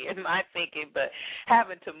me and my thinking. But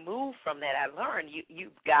having to move from that, I learned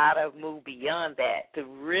you've got to move beyond that to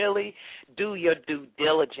really do your due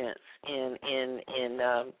diligence in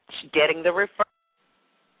getting the referral.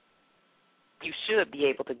 You should be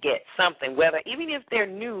able to get something, whether even if they're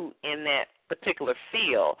new in that particular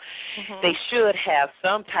field, they should have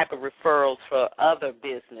some type of referrals for other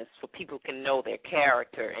business, for people who can know their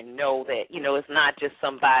character and know that, it's not just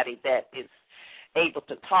somebody that is able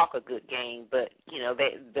to talk a good game, but,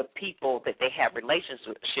 the people that they have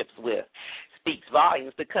relationships with speaks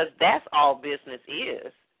volumes, because that's all business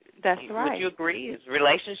is. That's right. Would you agree? Is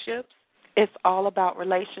relationships? It's all about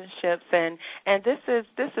relationships, and this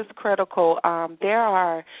is critical. There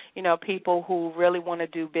are, people who really want to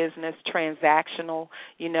do business transactional,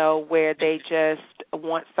 where they just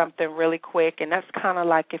want something really quick, and that's kind of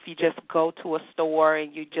like if you just go to a store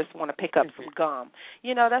and you just want to pick up some gum.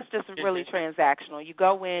 That's just really transactional. You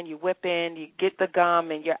go in, you whip in, you get the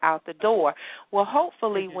gum, and you're out the door. Well,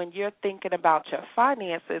 hopefully when you're thinking about your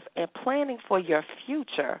finances and planning for your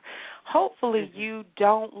future, hopefully you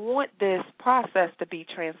don't want this process to be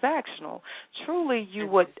transactional. Truly,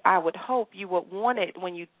 I would hope you would want it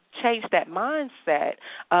when you change that mindset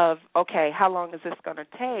of, okay, how long is this going to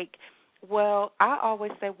take? Well, I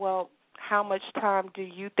always say, well, how much time do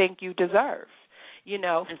you think you deserve?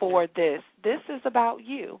 for this. This is about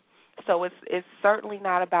you. So it's certainly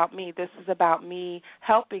not about me. This is about me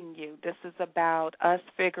helping you. This is about us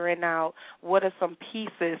figuring out what are some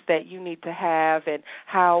pieces that you need to have and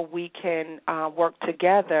how we can work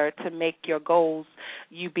together to make your goals,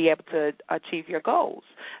 you be able to achieve your goals.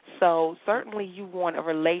 So certainly you want a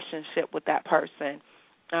relationship with that person.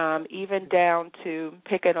 Even down to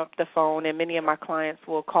picking up the phone, and many of my clients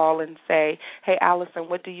will call and say, hey, Allyson,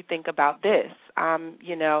 what do you think about this? And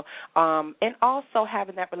also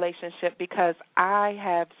having that relationship, because I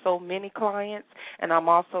have so many clients and I'm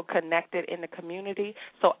also connected in the community,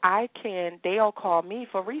 so they'll call me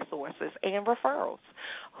for resources and referrals.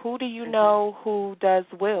 Who do you know who does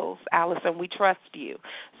wills? Allyson, we trust you.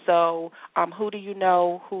 So who do you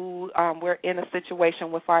know who we're in a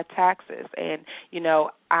situation with our taxes? And,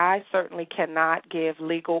 I certainly cannot give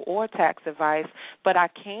legal or tax advice, but I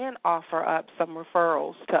can offer up some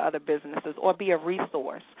referrals to other businesses or be a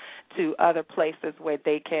resource to other places where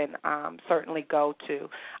they can certainly go to.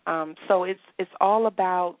 So it's all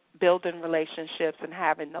about building relationships and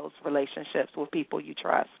having those relationships with people you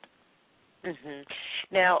trust. Mm-hmm.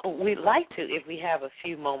 Now, we'd like to, if we have a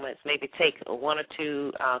few moments, maybe take one or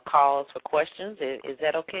two calls for questions. Is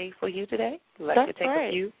that okay for you today? We'd like to take great.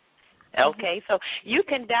 a few. Okay, so you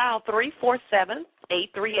can dial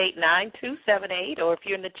 347-838-9278, or if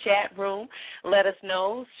you're in the chat room, let us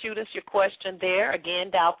know. Shoot us your question there.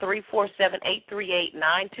 Again, dial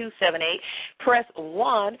 347-838-9278. Press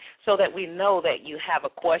 1 so that we know that you have a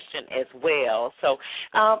question as well. So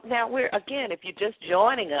now if you're just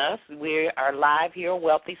joining us, we are live here on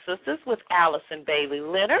Wealthy Sistas with Allyson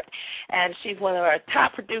Bailey-Leonard, and she's one of our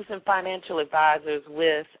top producing financial advisors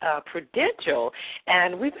with Prudential,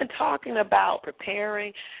 and we've been talking about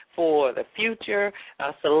preparing for the future,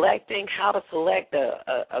 selecting how to select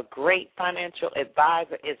a great financial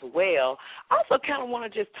advisor as well. I also kind of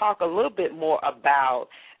want to just talk a little bit more about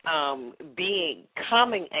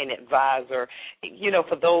becoming an advisor.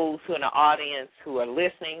 For those who are in the audience who are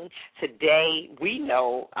listening today, we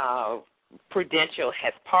know Prudential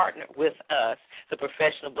has partnered with us, the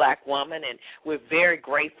professional black woman, and we're very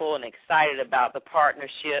grateful and excited about the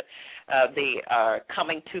partnership. They are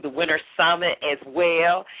coming to the Winter Summit as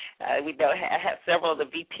well. We know have several of the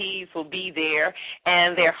VPs will be there,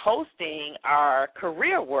 and they're hosting our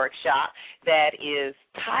career workshop that is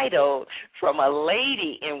titled From a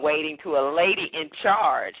Lady in Waiting to a Lady in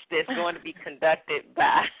Charge. That's going to be conducted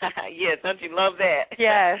by, yes, don't you love that?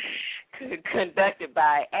 Yes. Conducted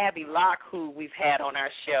by Abby Locke, who we've had on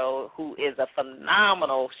our show, who is a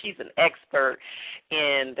phenomenal, she's an expert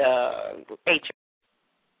in HR,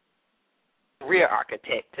 career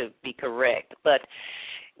architect to be correct. But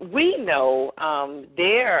we know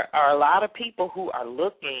there are a lot of people who are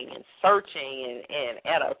looking and searching and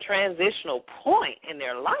at a transitional point in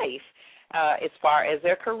their life as far as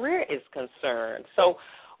their career is concerned. So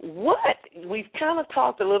we've kind of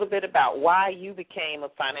talked a little bit about why you became a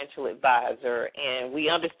financial advisor, and we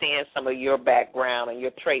understand some of your background and your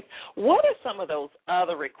traits. What are some of those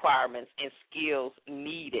other requirements and skills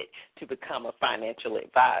needed to become a financial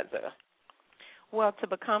advisor? Well, to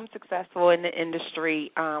become successful in the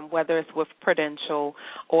industry, whether it's with Prudential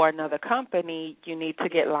or another company, you need to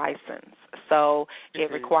get licensed. So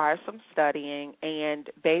it requires some studying, and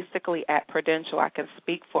basically at Prudential, I can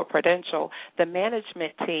speak for Prudential, the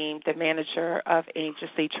management team, the manager of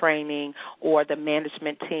agency training, or the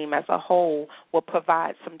management team as a whole will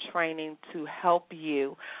provide some training to help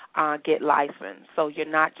you get licensed. So you're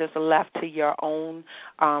not just left to your own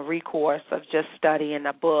recourse of just studying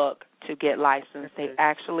a book to get licensed. They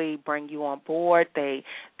actually bring you on board. They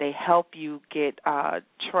help you get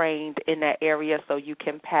trained in that area so you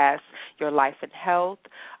can pass your life and health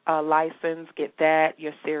license, get that,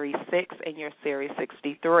 your Series 6 and your Series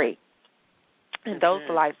 63. And those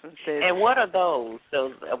licenses. And what are those?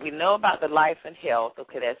 So we know about the life and health.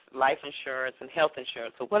 Okay, that's life insurance and health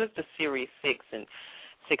insurance. So what is the Series 6 and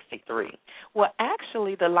 63? Well,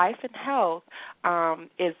 actually, the life and health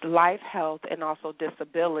is life, health, and also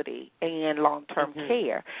disability and long-term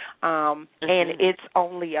care. And it's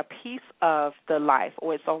only a piece of the life,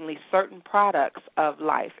 or it's only certain products of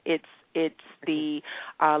life. It's the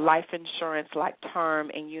life insurance like term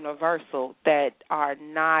and universal that are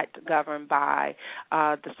not governed by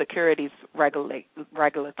the securities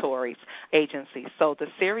regulatory agencies. So the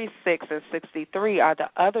Series 6 and 63 are the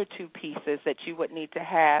other two pieces that you would need to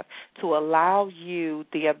have to allow you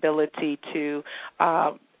the ability to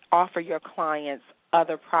offer your clients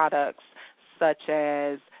other products such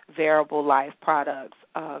as variable life products,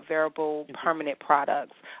 variable permanent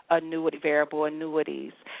products, variable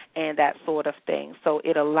annuities, and that sort of thing. So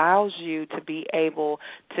it allows you to be able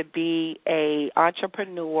to be a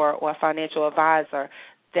entrepreneur or a financial advisor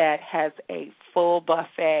that has a full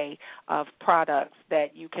buffet of products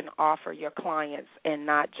that you can offer your clients and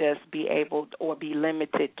not just be able or be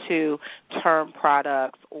limited to term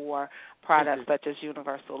products or products such as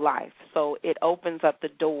universal life. So it opens up the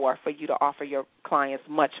door for you to offer your clients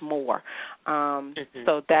much more.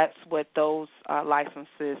 So that's what those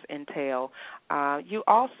licenses entail. You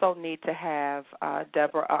also need to have,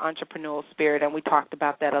 Deborah, an entrepreneurial spirit, and we talked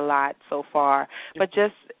about that a lot so far, but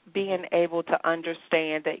just being able to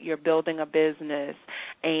understand that you're building a business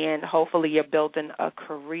and hopefully you're building a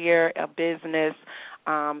career, a business.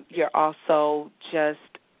 You're also just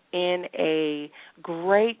in a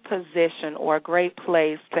great position or a great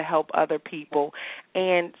place to help other people.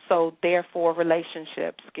 And so, therefore,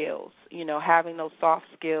 relationship skills, having those soft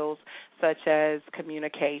skills such as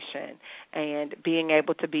communication and being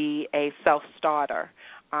able to be a self-starter,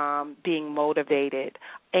 being motivated,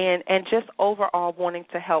 and just overall wanting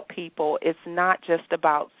to help people. It's not just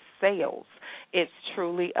about sales. It's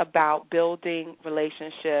truly about building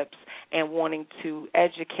relationships and wanting to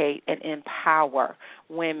educate and empower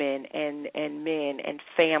women and men and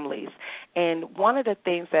families. And one of the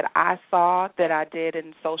things that I saw that I did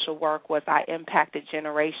in social work was I impacted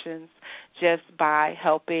generations just by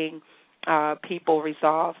helping people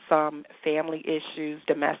resolve some family issues,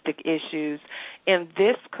 domestic issues. In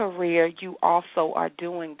this career, you also are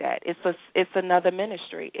doing that. It's another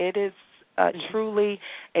ministry. It is truly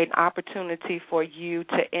an opportunity for you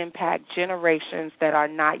to impact generations that are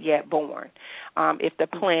not yet born if the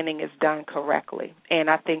planning is done correctly. And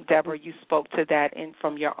I think, Deborah, you spoke to that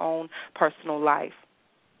from your own personal life.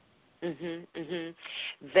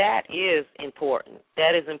 That is important.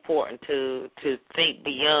 That is important to think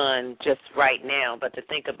beyond just right now, but to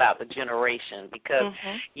think about the generation. Because,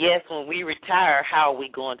 yes, when we retire, how are we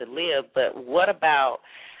going to live? But what about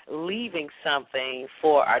leaving something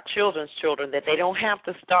for our children's children that they don't have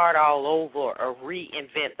to start all over or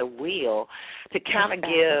reinvent the wheel, to kind of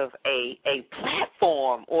give a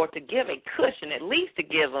platform or to give a cushion, at least to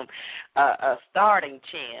give them a starting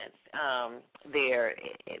chance there.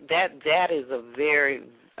 That is a very,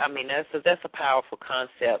 that's a powerful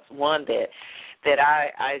concept, one that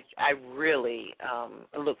I really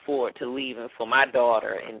look forward to leaving for my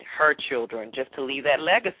daughter and her children, just to leave that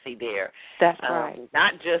legacy there. That's right.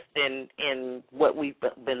 Not just in what we've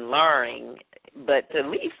been learning, but to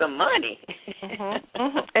leave some money.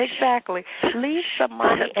 Exactly. Leave some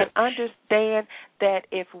money and understand that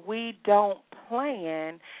if we don't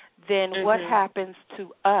plan, then what happens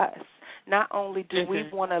to us? Not only do we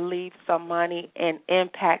want to leave some money and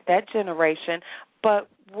impact that generation, but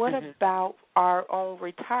what about our own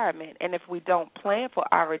retirement? And if we don't plan for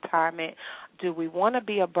our retirement, do we want to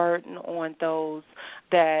be a burden on those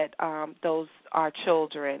that those our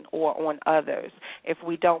children or on others? If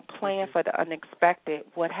we don't plan for the unexpected,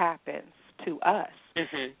 what happens to us?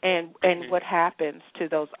 And what happens to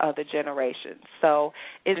those other generations? So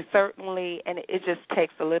it's certainly, and it just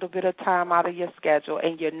takes a little bit of time out of your schedule,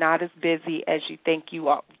 and you're not as busy as you think you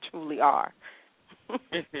truly are.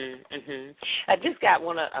 I just got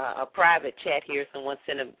a private chat here. Someone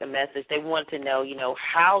sent a message. They want to know,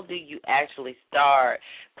 how do you actually start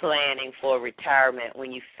planning for retirement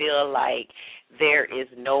when you feel like there is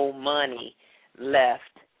no money left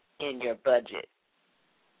in your budget?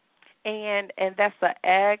 And that's an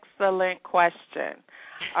excellent question.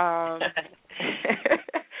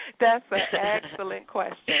 That's an excellent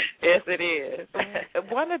question. Yes, it is.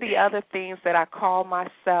 One of the other things that I call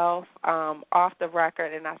myself off the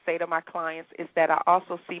record, and I say to my clients, is that I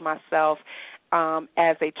also see myself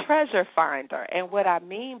as a treasure finder. And what I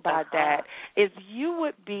mean by that is you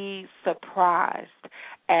would be surprised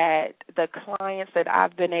at the clients that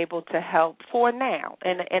I've been able to help for now.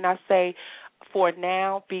 And I say for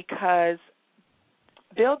now because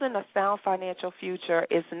building a sound financial future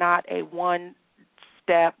is not a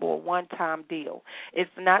one-step or one-time deal.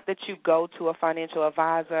 It's not that you go to a financial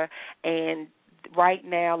advisor and right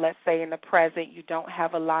now, let's say in the present, you don't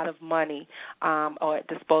have a lot of money or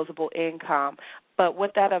disposable income. But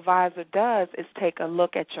what that advisor does is take a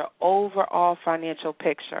look at your overall financial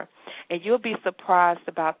picture. And you'll be surprised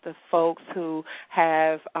about the folks who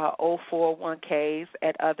have 401ks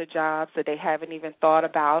at other jobs that they haven't even thought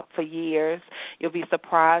about for years. You'll be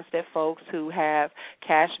surprised at folks who have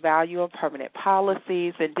cash value and permanent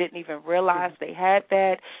policies and didn't even realize they had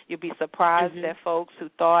that. You'll be surprised at folks who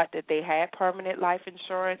thought that they had permanent life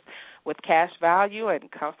insurance with cash value and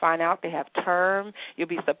come find out they have term. You'll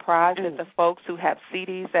be surprised at the folks who have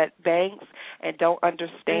CDs at banks and don't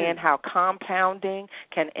understand how compounding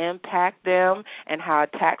can impact them and how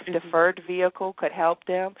a tax-deferred vehicle could help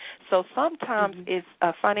them. So sometimes it's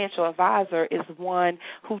a financial advisor is one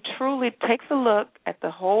who truly takes a look at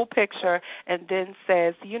the whole picture and then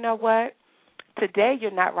says, you know what? Today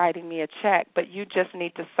you're not writing me a check, but you just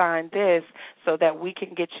need to sign this so that we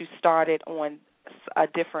can get you started on a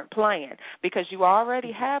different plan, because you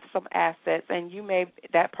already have some assets, and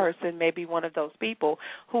that person may be one of those people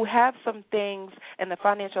who have some things, and the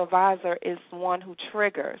financial advisor is one who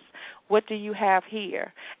triggers. What do you have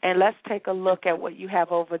here? And let's take a look at what you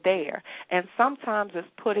have over there. And sometimes it's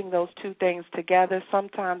putting those two things together.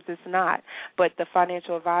 Sometimes it's not. But the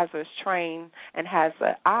financial advisor is trained and has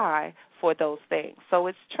an eye for those things. So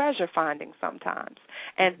it's treasure finding sometimes.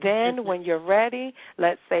 And then when you're ready,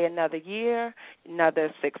 let's say another year,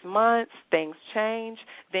 another 6 months, things change,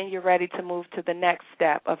 then you're ready to move to the next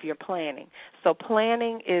step of your planning. So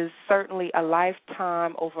planning is certainly a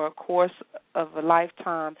lifetime, over a course of a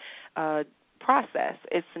lifetime process.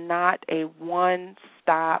 It's not a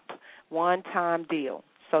one-stop, one-time deal.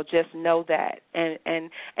 So just know that,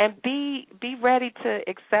 and be ready to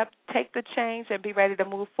take the change, and be ready to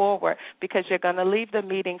move forward, because you're going to leave the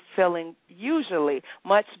meeting feeling usually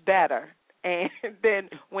much better than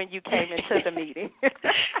when you came into the meeting.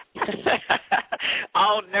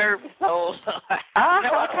 All nervous.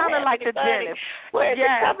 I kind of like the dentist. Where's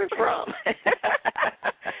it coming from?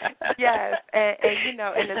 Yes, and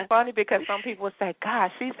it's funny because some people will say,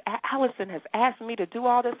 gosh, Allyson has asked me to do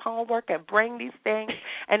all this homework and bring these things,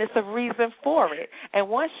 and it's a reason for it. And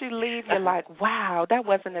once you leave, you're like, wow, that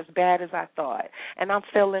wasn't as bad as I thought, and I'm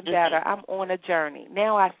feeling better. I'm on a journey.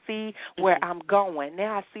 Now I see where I'm going.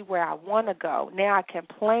 Now I see where I want to go. Now I can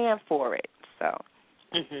plan for it. So.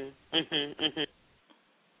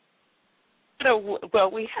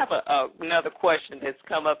 Well, we have another question that's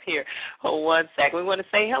come up here. Hold one second. We want to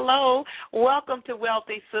say hello. Welcome to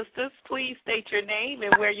Wealthy Sistas. Please state your name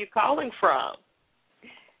and where you're calling from.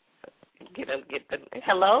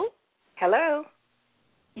 Hello? Hello.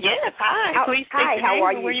 Yes, hi. Please state your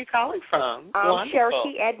name and where you're calling from. I'm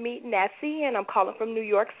Cherokee Edmead Nessie, and I'm calling from New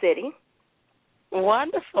York City.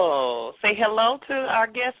 Wonderful. Say hello to our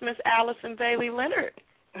guest, Miss Allyson Bailey-Leonard.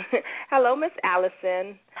 Hello, Miss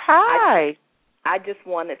Allyson. Hi. I just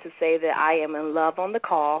wanted to say that I am in love on the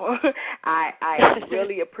call. I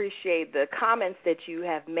really appreciate the comments that you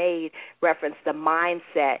have made reference to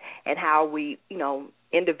mindset and how we,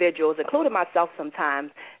 individuals, including myself sometimes,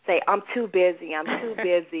 say, I'm too busy,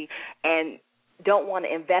 and don't want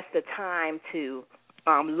to invest the time to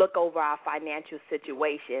look over our financial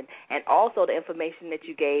situation, and also the information that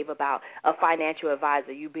you gave about a financial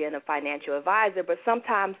advisor, you being a financial advisor, but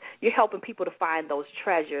sometimes you're helping people to find those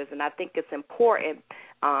treasures, and I think it's important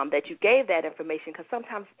that you gave that information, because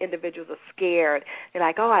sometimes individuals are scared. They're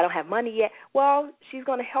like, I don't have money yet. Well, she's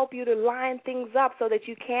going to help you to line things up so that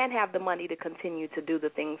you can have the money to continue to do the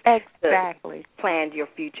things exactly to plan your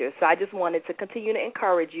future. So I just wanted to continue to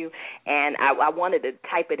encourage you, and I wanted to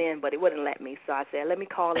type it in, but it wouldn't let me. So I said, let me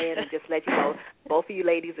call in and just let you know both of you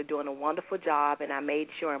ladies are doing a wonderful job, and I made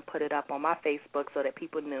sure and put it up on my Facebook so that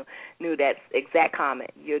people knew that exact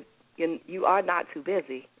comment. You are not too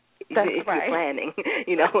busy. That's if right. You're planning,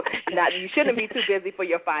 you shouldn't be too busy for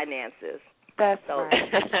your finances. That's so. Right.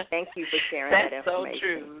 Thank you for sharing that information. That's so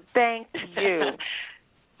true. Thank you.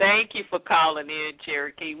 Thank you for calling in,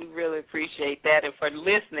 Cherokee. We really appreciate that, and for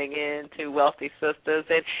listening in to Wealthy Sistas,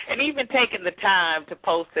 and even taking the time to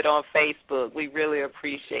post it on Facebook. We really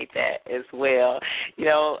appreciate that as well.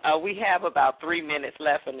 We have about 3 minutes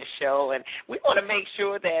left in the show, and we want to make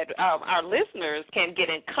sure that our listeners can get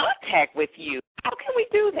in contact with you. How can we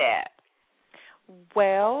do that?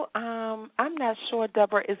 Well, I'm not sure,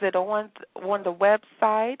 Deborah. Is it on the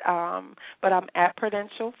website? But I'm at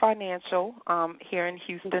Prudential Financial here in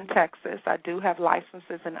Houston, Texas. I do have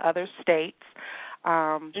licenses in other states.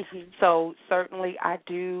 So certainly I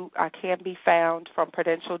can be found from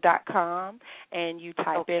Prudential.com, and you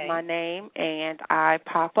type in my name and I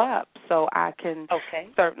pop up. So I can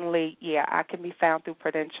certainly, I can be found through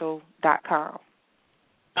Prudential.com.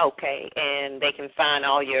 Okay, and they can find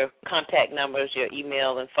all your contact numbers, your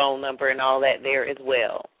email and phone number and all that there as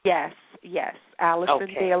well. Yes, Allyson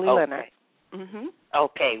Bailey-Leonard.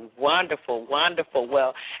 Okay, wonderful.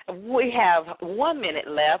 Well, we have 1 minute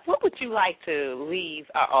left. What would you like to leave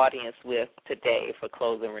our audience with today for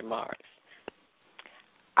closing remarks?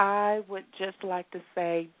 I would just like to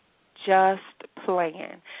say, just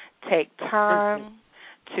plan. Take time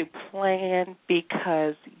to plan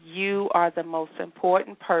because you are the most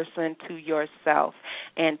important person to yourself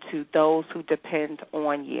and to those who depend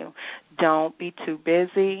on you. Don't be too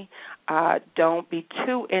busy. Don't be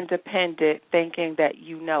too independent thinking that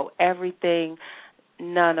you know everything.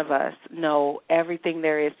 None of us know everything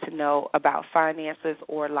there is to know about finances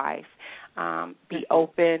or life. Be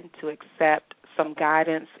open to accept some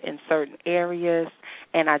guidance in certain areas,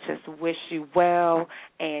 and I just wish you well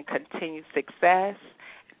and continued success,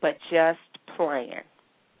 but just plan.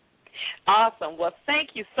 Awesome. Well,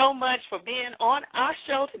 thank you so much for being on our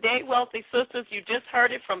show today, Wealthy Sistas. You just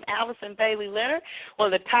heard it from Allyson Bailey-Leonard,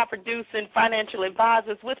 one of the top producing financial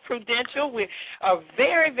advisors with Prudential. We are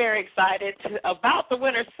very, very excited about the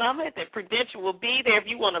Winter Summit that Prudential will be there. If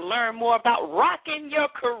you want to learn more about rocking your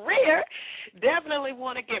career, definitely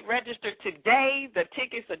want to get registered today. The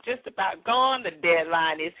tickets are just about gone. The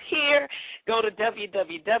deadline is here. Go to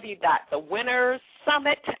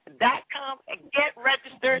www.thewinnersummit.com and get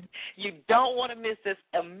registered. You don't want to miss this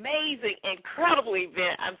amazing, incredible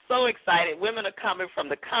event. I'm so excited. Women are coming from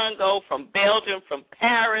the Congo, from Belgium, from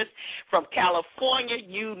Paris, from California,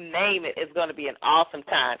 you name it. It's going to be an awesome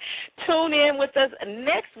time. Tune in with us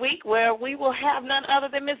next week where we will have none other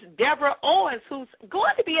than Miss Deborah Owens, who's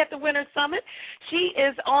going to be at the Winter Summit. She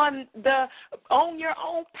is on the Own Your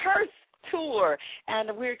Own Purse tour,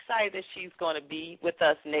 and we're excited that she's going to be with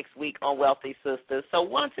us next week on Wealthy Sistas. So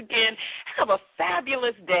once again, have a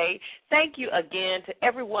fabulous day. Thank you again to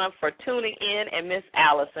everyone for tuning in, and Miss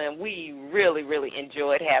Allyson, we really, really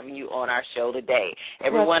enjoyed having you on our show today.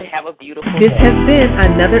 Everyone have a beautiful day. This has been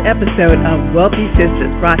another episode of Wealthy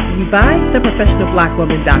Sistas, brought to you by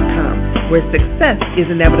theprofessionalblackwoman.com, where success is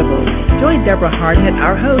inevitable. Join Deborah Hardnett,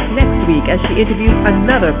 our host, next week as she interviews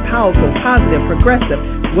another powerful, positive, progressive,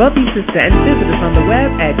 wealthy sister, and visit us on the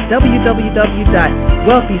web at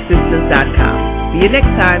www.wealthysisters.com. See you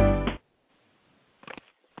next time.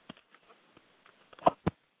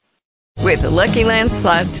 With Lucky Land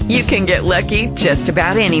Slots, you can get lucky just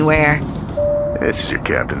about anywhere. This is your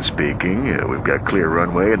captain speaking. We've got clear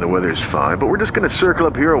runway and the weather's fine, but we're just going to circle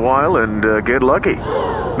up here a while and get lucky.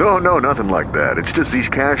 No, nothing like that. It's just these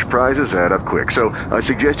cash prizes add up quick. So I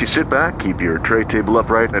suggest you sit back, keep your tray table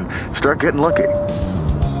upright, and start getting lucky.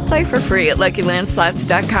 Play for free at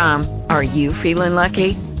LuckyLandSlots.com. Are you feeling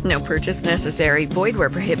lucky? No purchase necessary. Void where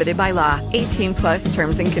prohibited by law. 18+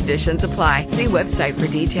 terms and conditions apply. See website for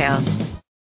details.